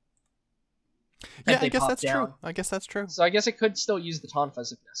 Yeah, I guess that's true. I guess that's true. So I guess it could still use the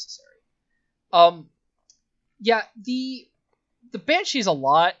tonfas if necessary. Yeah, the Banshee's a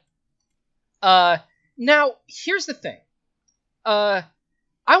lot. Now, here's the thing. I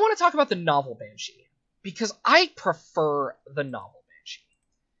want to talk about the novel Banshee, because I prefer the novel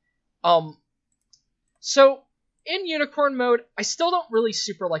Banshee. So, in Unicorn mode, I still don't really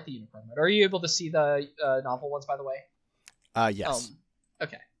super like the Unicorn mode. Are you able to see the novel ones, by the way? Yes.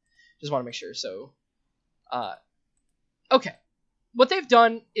 Okay. Just want to make sure. So, okay. What they've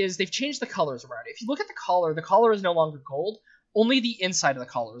done is they've changed the colors around. If you look at the collar is no longer gold. Only the inside of the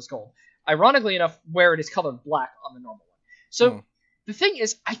collar is gold. Ironically enough, where it is colored black on the normal one. So, the thing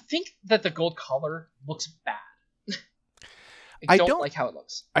is, I think that the gold collar looks bad. I don't like how it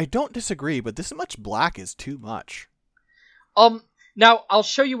looks. I don't disagree, but this much black is too much. Now, I'll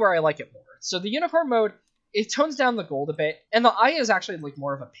show you where I like it more. So, the Unicorn mode, it tones down the gold a bit, and the eye is actually like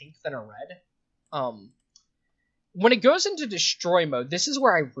more of a pink than a red. When it goes into Destroy mode, this is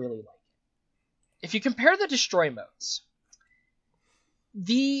where I really like it. If you compare the Destroy modes,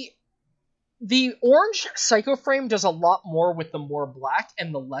 the orange Psycho Frame does a lot more with the more black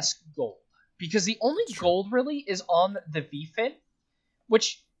and the less gold. Because the only gold really is on the V-Fin,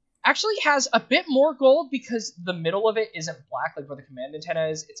 which actually has a bit more gold because the middle of it isn't black, like where the command antenna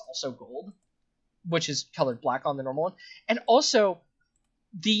is, it's also gold, which is colored black on the normal one. And also,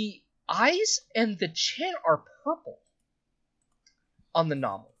 the eyes and the chin are purple on the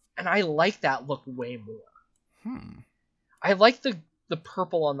novel. And I like that look way more. I like the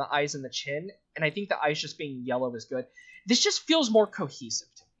purple on the eyes and the chin, and I think the eyes just being yellow is good. This just feels more cohesive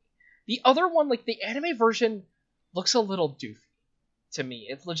to me. The other one, like the anime version, looks a little doofy to me.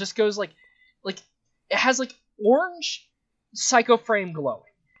 It just goes like it has like orange Psycho Frame glowing.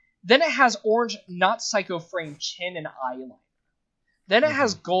 Then it has orange not Psycho Frame chin and eyeliner. Then it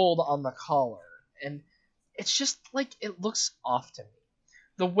has gold on the collar, and it's just like it looks off to me.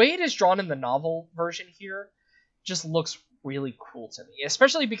 The way it is drawn in the novel version here just looks really cool to me,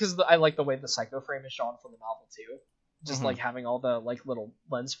 especially because I like the way the Psycho Frame is drawn for the novel too. Just like having all the like little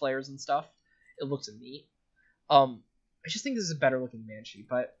lens flares and stuff. It looks neat. I just think this is a better looking Banshee,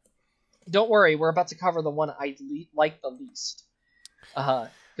 but don't worry, we're about to cover the one I like the least.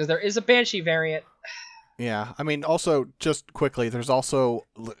 Because there is a Banshee variant. Yeah, I mean, also just quickly, there's also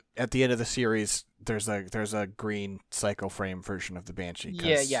at the end of the series, there's a green Psycho Frame version of the Banshee.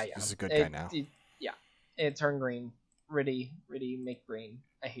 Yeah. This is a good guy now. It turned green. Riddy, make green.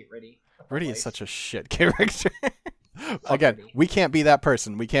 I hate Riddy. Riddy is such a shit character. Again, we can't be that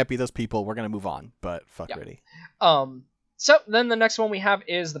person. We can't be those people. We're gonna move on. But fuck Riddy. So then the next one we have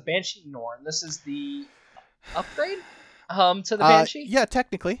is the Banshee Norn. This is the upgrade to the Banshee. Yeah,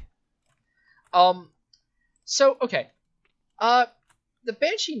 technically. So okay. The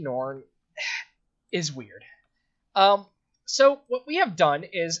Banshee Norn is weird. So what we have done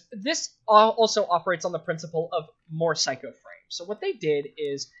is this also operates on the principle of more Psycho Frame. So what they did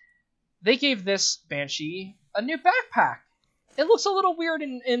is they gave this Banshee a new backpack. It looks a little weird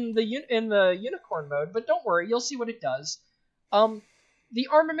in the unicorn mode, but don't worry, you'll see what it does. The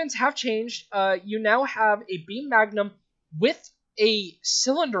armaments have changed. You now have a beam magnum with a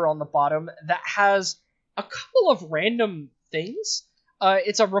cylinder on the bottom that has a couple of random things.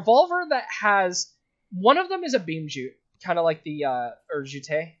 It's a revolver that has, one of them is a beam jute, kind of like the or jute,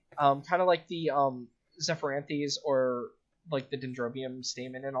 kind of like the Zephyranthes or like the Dendrobium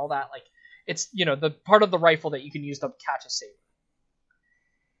stamen and all that. Like, it's, you know, the part of the rifle that you can use to catch a saber.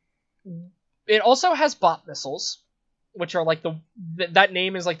 It also has bot missiles, which are like that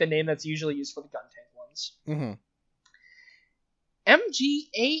name is like the name that's usually used for the gun tank ones. Mm-hmm.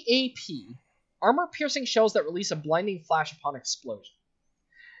 MGAAP, armor-piercing shells that release a blinding flash upon explosion.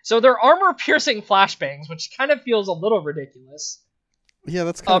 So they're armor-piercing flashbangs, which kind of feels a little ridiculous. Yeah,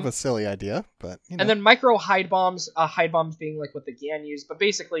 that's kind of a silly idea, but you know. And then micro hide bombs being like what the GAN used, but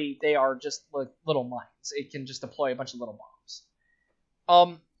basically they are just like little mines. It can just deploy a bunch of little bombs.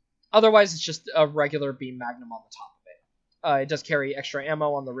 Otherwise, it's just a regular beam magnum on the top of it. It does carry extra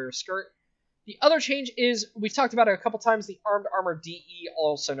ammo on the rear skirt. The other change is, we've talked about it a couple times, the Armed Armor DE,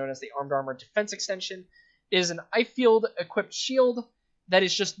 also known as the Armed Armor Defense Extension, is an I-field equipped shield that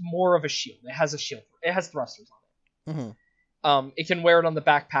is just more of a shield. It has a shield. It has thrusters on it. Mm-hmm. It can wear it on the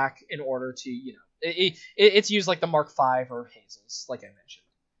backpack in order to, you know, it's used like the Mark V or Hazels, like I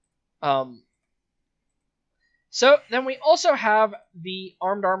mentioned. So then we also have the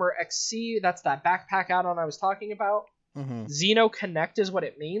Armed Armor XC. That's that backpack add-on I was talking about. Mm-hmm. Xeno Connect is what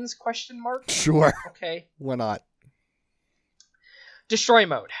it means, question mark? Sure. Okay. Why not? Destroy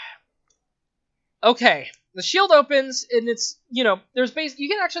mode. Okay. The shield opens, and it's, you know, there's you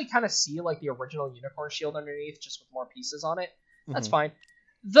can actually kind of see, like, the original Unicorn shield underneath, just with more pieces on it. That's fine.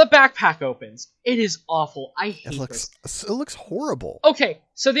 The backpack opens. It is awful. I hate this. It looks horrible. Okay,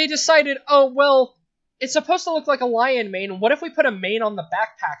 so they decided, oh, well, it's supposed to look like a lion mane. What if we put a mane on the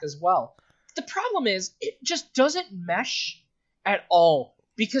backpack as well? The problem is, it just doesn't mesh at all.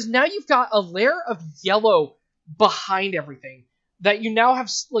 Because now you've got a layer of yellow behind everything that you now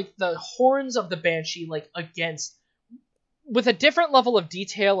have, like, the horns of the Banshee, like, against. With a different level of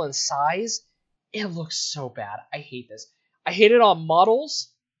detail and size, it looks so bad. I hate this. I hate it on models.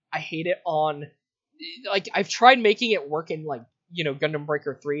 I hate it on, like, I've tried making it work in, like, you know, Gundam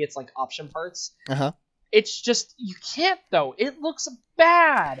Breaker 3. It's, like, option parts. Uh-huh. It's just, you can't, though. It looks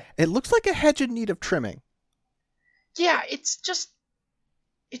bad. It looks like a hedge in need of trimming. Yeah, it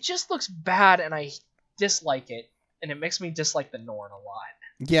just looks bad, and I dislike it. And it makes me dislike the Norn a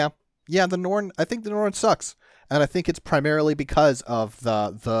lot. Yeah, the Norn, I think the Norn sucks. And I think it's primarily because of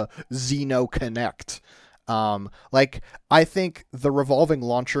the Xeno Connect. Like, I think the revolving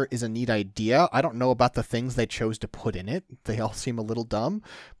launcher is a neat idea. I don't know about the things they chose to put in it. They all seem a little dumb,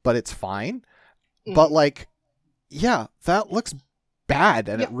 but it's fine. But, like, yeah, that looks bad,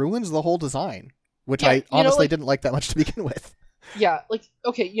 and it ruins the whole design, which I honestly didn't like that much to begin with. Yeah, like,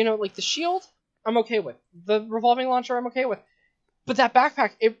 okay, you know, like, the shield, I'm okay with. The revolving launcher, I'm okay with. But that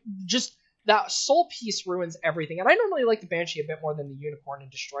backpack, it just, that sole piece ruins everything. And I normally like the Banshee a bit more than the Unicorn in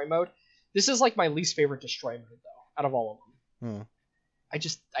Destroy mode. This is, like, my least favorite Destroy mode, though, out of all of them.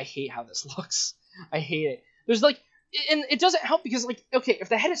 I hate how this looks. I hate it. There's, like, and it doesn't help because, like, okay, if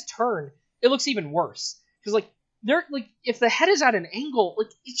the head is turned, it looks even worse. Because, like, if the head is at an angle,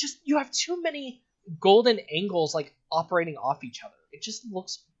 like, it's just, you have too many golden angles, like, operating off each other. It just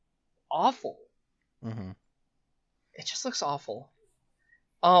looks awful. It just looks awful.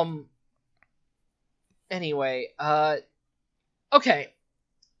 Anyway, okay.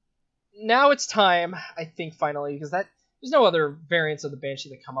 Now it's time, I think, finally, because there's no other variants of the Banshee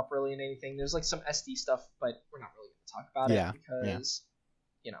that come up really in anything. There's, like, some SD stuff, but we're not really going to talk about it because,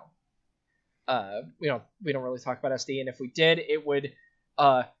 you know, we don't really talk about SD, and if we did, it would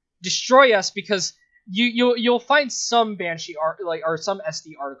destroy us because you'll find some Banshee or some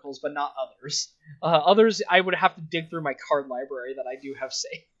SD articles, but not others. Others I would have to dig through my card library that I do have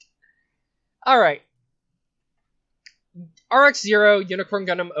saved. All right. RX-0 Unicorn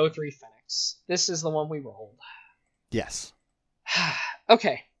Gundam 03 Phoenix. This is the one we rolled. Yes.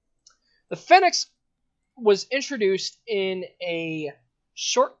 Okay. The Phoenix was introduced in a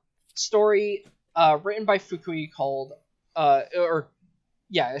short story written by Fukui called a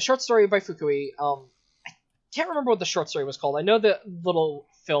short story by Fukui. I can't remember what the short story was called. I know the little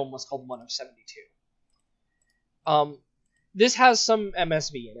film was called 1 of 72. This has some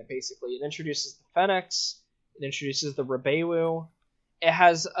MSV in it, basically. It introduces the Fennecs. It introduces the Rebeu. It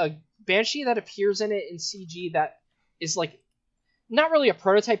has a Banshee that appears in it in CG that is, like, not really a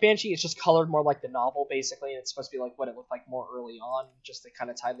prototype Banshee. It's just colored more like the novel, basically, and it's supposed to be like what it looked like more early on, just to kind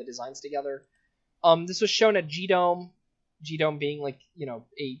of tie the designs together. This was shown at G-Dome. G-Dome being, like, you know,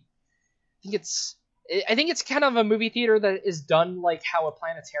 I think it's kind of a movie theater that is done like how a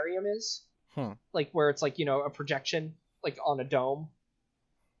planetarium is. Like, where it's, like, you know, a projection, like, on a dome.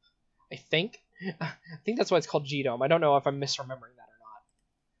 I think that's why it's called G-Dome. I don't know if I'm misremembering that or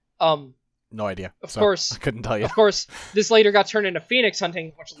not. No idea. Of course. I couldn't tell you. Of course, this later got turned into Phoenix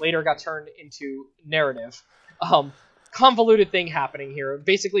Hunting, which later got turned into narrative. Convoluted thing happening here.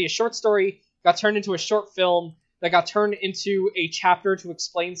 Basically, a short story got turned into a short film that got turned into a chapter to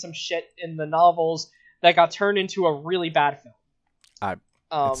explain some shit in the novels that got turned into a really bad film.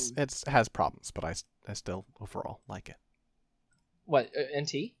 It has problems, but I still overall like it. What,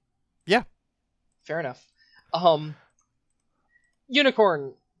 NT? Yeah. Fair enough.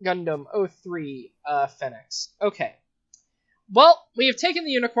 Unicorn Gundam 03 Fennecs. Okay. Well, we have taken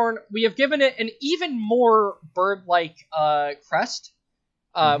the Unicorn, we have given it an even more bird-like crest,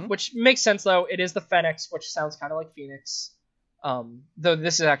 which makes sense, though. It is the Fennecs, which sounds kind of like Phoenix, though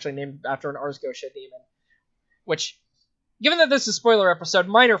this is actually named after an Ars Goetia demon, which, given that this is a spoiler episode,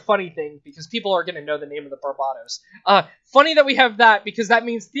 minor funny thing, because people are going to know the name of the Barbados. Funny that we have that, because that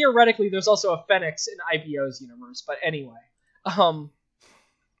means theoretically there's also a Fennecs in IBO's universe, but anyway.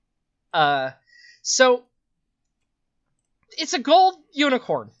 So, it's a gold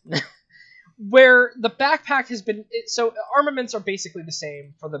unicorn, where the backpack has been... So, armaments are basically the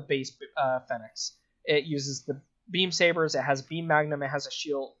same for the base Fennecs. It uses the beam sabers, it has beam magnum, it has a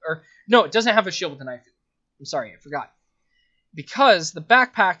shield... No, it doesn't have a shield with a knife. I'm sorry, I forgot. Because the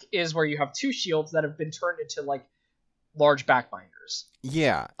backpack is where you have two shields that have been turned into, like, large backbinders.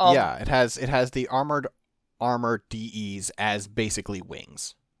 Yeah, It has the armor DEs as basically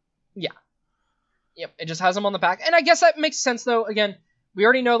wings. Yeah. Yep, it just has them on the back. And I guess that makes sense, though. Again, we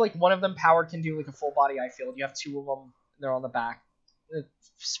already know, like, one of them powered can do, like, a full body eye field. You have two of them, they're on the back.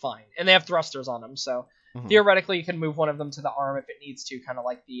 It's fine. And they have thrusters on them, so theoretically you can move one of them to the arm if it needs to, kind of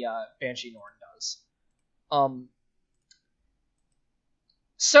like the Banshee Norn does.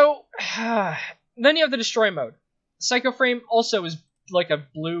 So, then you have the destroy mode. Psycho Frame also is like a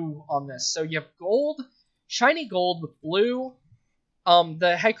blue on this. So you have gold, shiny gold with blue.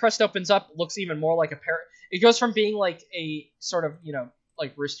 The head crest opens up, looks even more like a pair. It goes from being like a sort of, you know,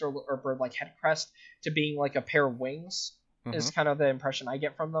 like rooster or bird like head crest to being like a pair of wings, is kind of the impression I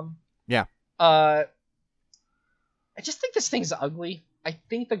get from them. Yeah. I just think this thing's ugly. I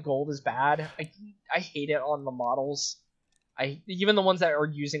think the gold is bad. I hate it on the models. Even the ones that are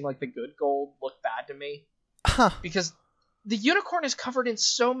using like the good gold look bad to me. Because the unicorn is covered in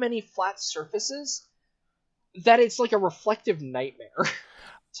so many flat surfaces that it's like a reflective nightmare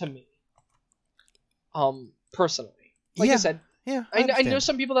to me. Personally. Like I said, I know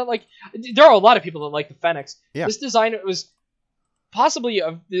some people that like... There are a lot of people that like the Fennecs. Yeah. This design was possibly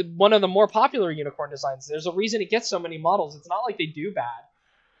one of the more popular unicorn designs. There's a reason it gets so many models. It's not like they do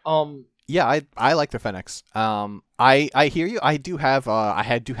bad. Yeah, I like the Fennecs. I hear you. I do have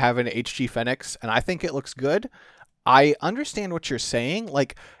an HG Fennecs, and I think it looks good. I understand what you're saying.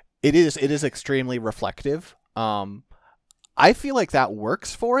 Like, it is extremely reflective. I feel like that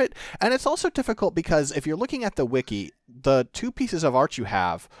works for it, and it's also difficult because if you're looking at the wiki, the two pieces of art you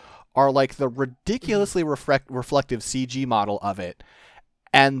have are like the ridiculously reflective CG model of it,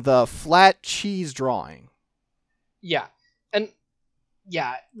 and the flat cheese drawing. Yeah, and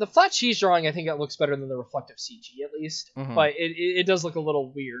yeah, the flat cheese drawing, I think it looks better than the reflective CG at least, but it does look a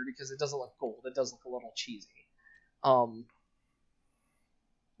little weird because it doesn't look gold. It does look a little cheesy.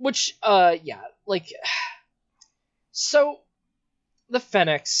 So, the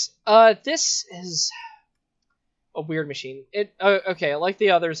Fennecs. This is a weird machine. Okay, like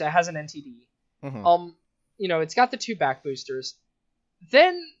the others, it has an NTD. You know, it's got the two back boosters.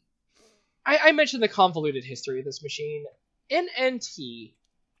 Then, I mentioned the convoluted history of this machine. In NT,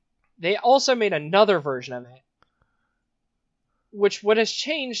 they also made another version of it, which what has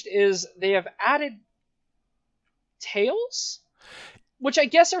changed is they have added tails, which I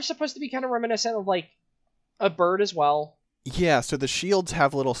guess are supposed to be kind of reminiscent of, like, a bird as well. Yeah, so the shields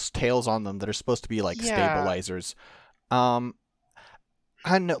have little tails on them that are supposed to be, like, stabilizers. And,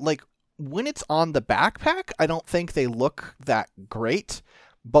 like, when it's on the backpack, I don't think they look that great.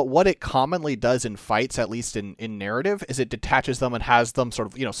 But what it commonly does in fights, at least in narrative, is it detaches them and has them sort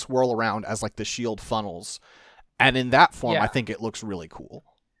of, you know, swirl around as, like, the shield funnels. And in that form, Yeah. I think it looks really cool.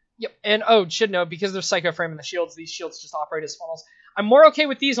 Yep, and should know, because they're Psycho Frame and the shields, these shields just operate as funnels. I'm more okay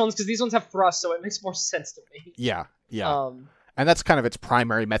with these ones because these ones have thrust, so it makes more sense to me. Yeah. And that's kind of its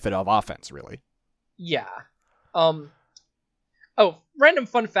primary method of offense, really. Yeah. Random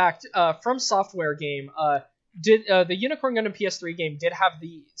fun fact, From Software game, did the Unicorn Gundam PS3 game did have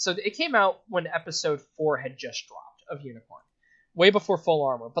so it came out when episode 4 had just dropped of Unicorn, way before Full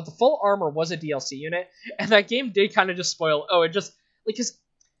Armor, but the Full Armor was a DLC unit, and that game did kind of just spoil, because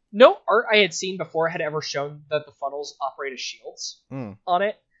no art I had seen before had ever shown that the funnels operate as shields on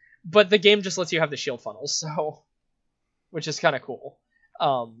it, but the game just lets you have the shield funnels, so, which is kind of cool.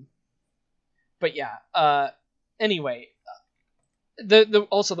 But yeah, anyway,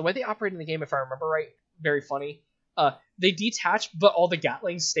 also the way they operate in the game, if I remember right, very funny. They detach, but all the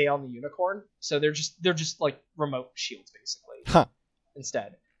Gatlings stay on the Unicorn, so they're just like remote shields basically,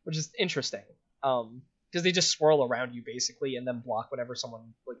 instead, which is interesting. Because they just swirl around you basically and then block whenever someone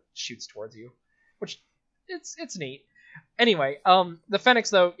like shoots towards you, which it's neat. Anyway, the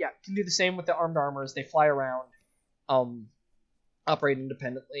Fennecs though, yeah, can do the same with the armed armors. They fly around, operate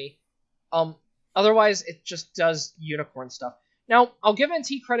independently. Otherwise, it just does Unicorn stuff. Now, I'll give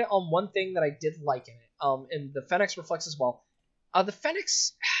NT credit on one thing that I did like in it, and the Fennecs reflects as well. The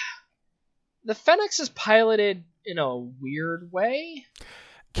Fennecs is piloted in a weird way.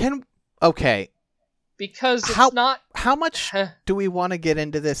 Okay. Because it's not... How much do we want to get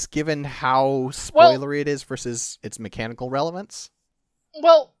into this, given how spoilery it is versus its mechanical relevance?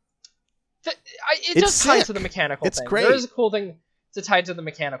 Well, it does tie sick. to the mechanical thing. It's great. There is a cool thing to tie to the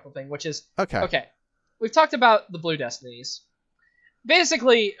mechanical thing, which is... Okay. We've talked about the Blue Destinies.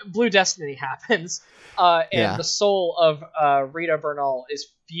 Basically, Blue Destiny happens, and the soul of Rita Bernal is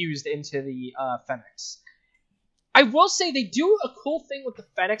fused into the Fennecs. I will say they do a cool thing with the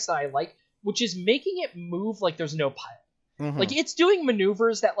Fennecs that I like, which is making it move like there's no pilot. Mm-hmm. Like, it's doing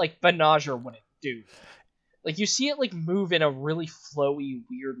maneuvers that, like, Banagher wouldn't do. Like, you see it, like, move in a really flowy,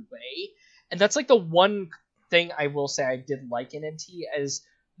 weird way. And that's, like, the one thing I will say I did like in NT, is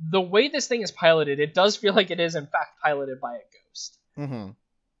the way this thing is piloted, it does feel like it is, in fact, piloted by a ghost. Mm-hmm.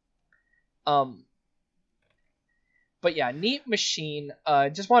 But yeah, neat machine.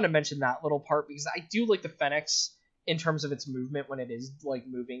 Just wanted to mention that little part, because I do like the Fennecs in terms of its movement when it is, like,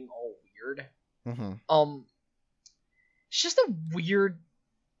 moving all weird. Mm-hmm. It's just a weird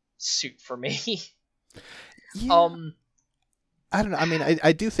suit for me. Yeah. I don't know. I mean,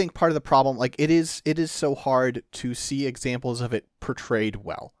 I do think part of the problem, like, it is so hard to see examples of it portrayed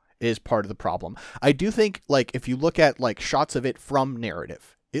well, is part of the problem. I do think, like, if you look at, like, shots of it from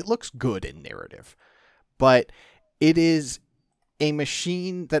narrative, it looks good in narrative. But it is a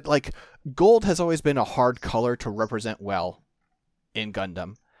machine that, like, gold has always been a hard color to represent well in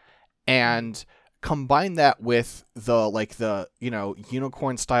Gundam. And combine that with the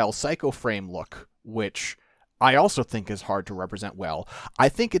unicorn style Psycho Frame look, which I also think is hard to represent well. I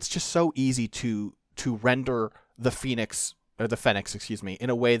think it's just so easy to render the Fennecs, in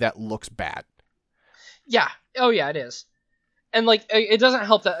a way that looks bad. Yeah. Oh yeah, it is. And, like, it doesn't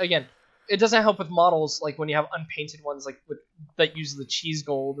help that, again, it doesn't help with models, like, when you have unpainted ones, like, that use the cheese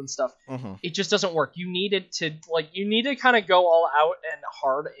gold and stuff. Mm-hmm. It just doesn't work. You need to kind of go all out and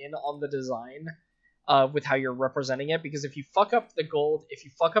hard in on the design, with how you're representing it, because if you fuck up the gold, if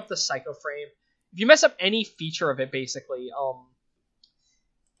you fuck up the Psycho Frame, if you mess up any feature of it, basically,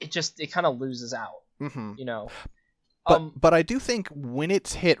 it kind of loses out, mm-hmm. you know? But I do think when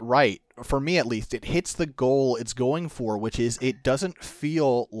it's hit right, for me at least, it hits the goal it's going for, which is it doesn't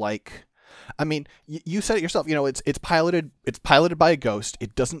feel like... I mean, you said it yourself. You know, it's piloted by a ghost.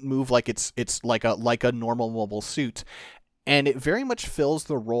 It doesn't move like it's like a normal mobile suit, and it very much fills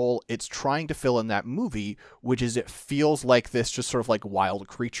the role it's trying to fill in that movie, which is it feels like this just sort of like wild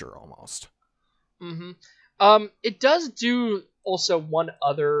creature almost. Mm-hmm. It does do also one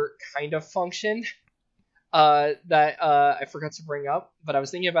other kind of function that I forgot to bring up, but I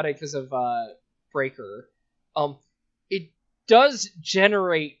was thinking about it because of Breaker. It does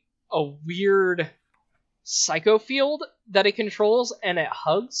generate a weird psycho field that it controls and it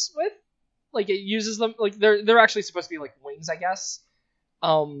hugs with. Like, it uses them, like, they're actually supposed to be like wings, I guess.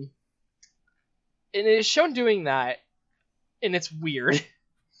 And it is shown doing that, and it's weird.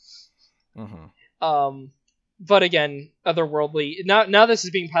 Mm-hmm. But again, otherworldly. Now this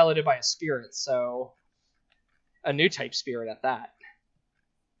is being piloted by a spirit, so a new type spirit at that.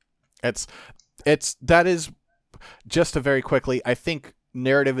 That is just to very quickly, I think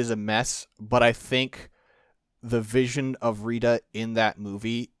narrative is a mess, but I think the vision of Rita in that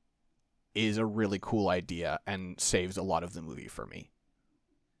movie is a really cool idea and saves a lot of the movie for me.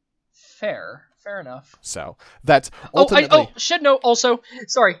 Fair. Fair enough. So that's ultimately. Should note also.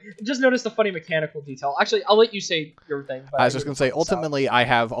 Sorry, just noticed a funny mechanical detail. Actually, I'll let you say your thing. But I was just going to say, ultimately, I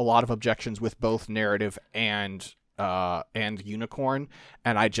have a lot of objections with both narrative and Unicorn,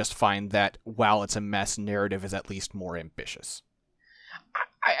 and I just find that while it's a mess, narrative is at least more ambitious.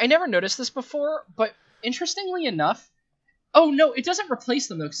 I never noticed this before, but interestingly enough, oh no, it doesn't replace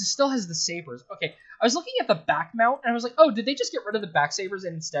them though, because it still has the sabers. Okay, I was looking at the back mount, and I was like, oh, did they just get rid of the back sabers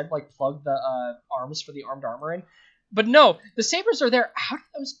and instead like plug the arms for the armed armor in? But no, the sabers are there. How did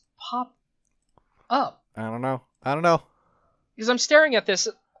those pop up? I don't know. Because I'm staring at this.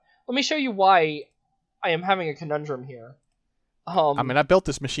 Let me show you why I am having a conundrum here. I mean, I built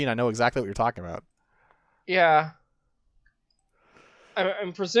this machine. I know exactly what you're talking about. Yeah.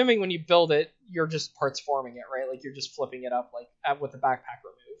 I'm presuming when you build it, you're just parts forming it, right? Like you're just flipping it up, like with the backpack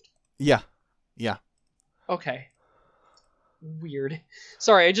removed. Yeah. Okay. Weird.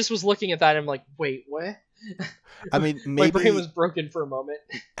 Sorry, I just was looking at that and I'm like, wait, what? I mean, maybe my brain was broken for a moment.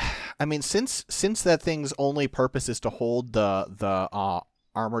 I mean, since that thing's only purpose is to hold the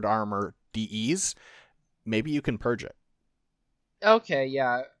armored armor DEs, maybe you can purge it. Okay,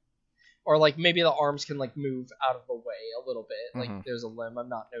 yeah. Or like maybe the arms can like move out of the way a little bit. Like there's a limb I'm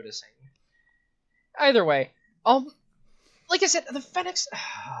not noticing. Either way, like I said, the Fennecs.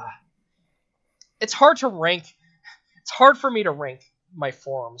 It's hard to rank. It's hard for me to rank my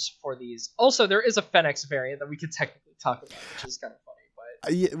forms for these. Also, there is a Fennecs variant that we could technically talk about, which is kind of funny.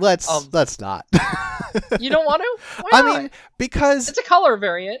 But let's not. You don't want to? Why I not? mean, because it's a color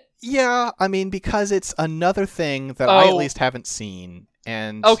variant. Yeah, I mean, because it's another thing that I at least haven't seen.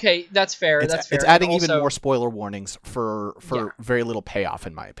 And okay, that's fair. That's fair. It's adding even more spoiler warnings for very little payoff,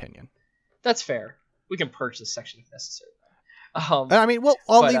 in my opinion. That's fair. We can purge this section if necessary. I mean,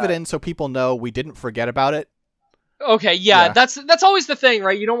 I'll leave it in so people know we didn't forget about it. Okay, yeah, that's always the thing,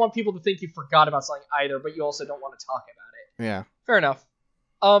 right? You don't want people to think you forgot about something either, but you also don't want to talk about it. Yeah. Fair enough.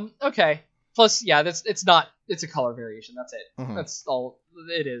 Okay. Plus, yeah, it's a color variation. That's it. Mm-hmm. That's all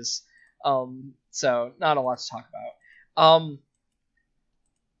it is. So not a lot to talk about.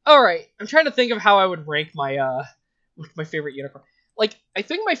 All right, I'm trying to think of how I would rank my favorite unicorn. Like, I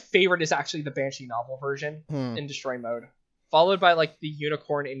think my favorite is actually the Banshee novel version in Destroy mode, followed by like the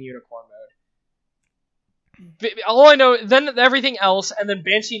Unicorn in Unicorn mode. All I know, then everything else, and then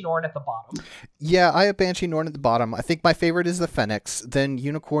Banshee Norn at the bottom. Yeah, I have Banshee Norn at the bottom. I think my favorite is the Fennecs, then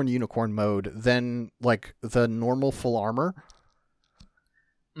Unicorn mode, then like the normal full armor.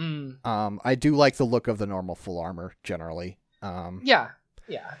 I do like the look of the normal full armor generally. Yeah,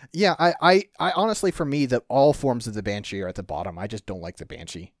 I honestly, for me, that all forms of the Banshee are at the bottom. I just don't like the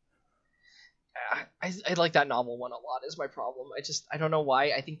Banshee. I like that novel one a lot is my problem. I don't know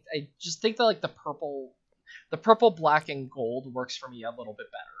why. I just think that like the purple, black, and gold works for me a little bit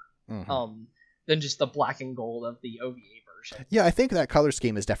better than just the black and gold of the OVA version. Yeah, I think that color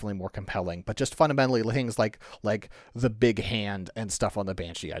scheme is definitely more compelling, but just fundamentally things like the big hand and stuff on the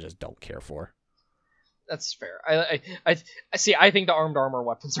Banshee, I just don't care for. That's fair. I see. I think the armed armor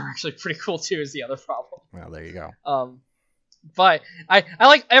weapons are actually pretty cool too. Is the other problem. Well, there you go. But I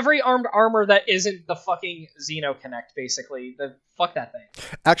like every armed armor that isn't the fucking Xeno Connect. Basically, fuck that thing.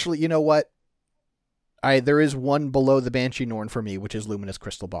 Actually, you know what? There is one below the Banshee Norn for me, which is Luminous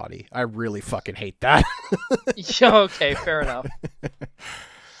Crystal Body. I really fucking hate that. Okay, fair enough.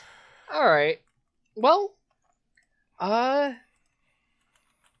 All right. Well,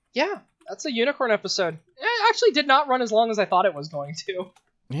 yeah. That's a unicorn episode. It actually did not run as long as I thought it was going to.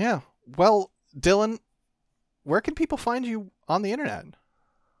 Yeah. Well, Dylan, where can people find you on the internet?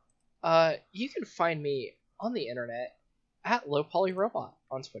 You can find me on the internet at lowpolyrobot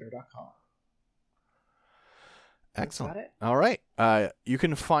on twitter.com. Excellent. All right. You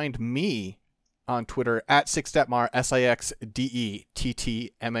can find me on Twitter at Sixdettmar,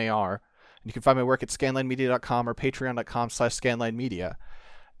 SIXDETTMAR. And you can find my work at scanlinemedia.com or patreon.com/scanlinemedia.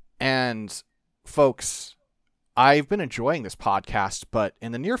 And folks, I've been enjoying this podcast, but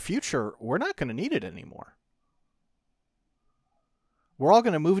in the near future, we're not going to need it anymore. We're all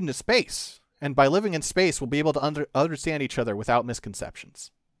going to move into space. And by living in space, we'll be able to understand each other without misconceptions.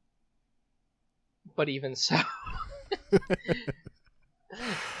 But even so.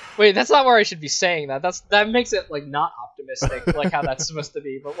 Wait, that's not where I should be saying that. That makes it like not optimistic, like how that's supposed to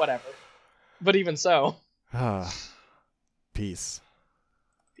be, but whatever. But even so. Peace.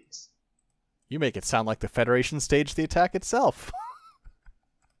 You make it sound like the Federation staged the attack itself.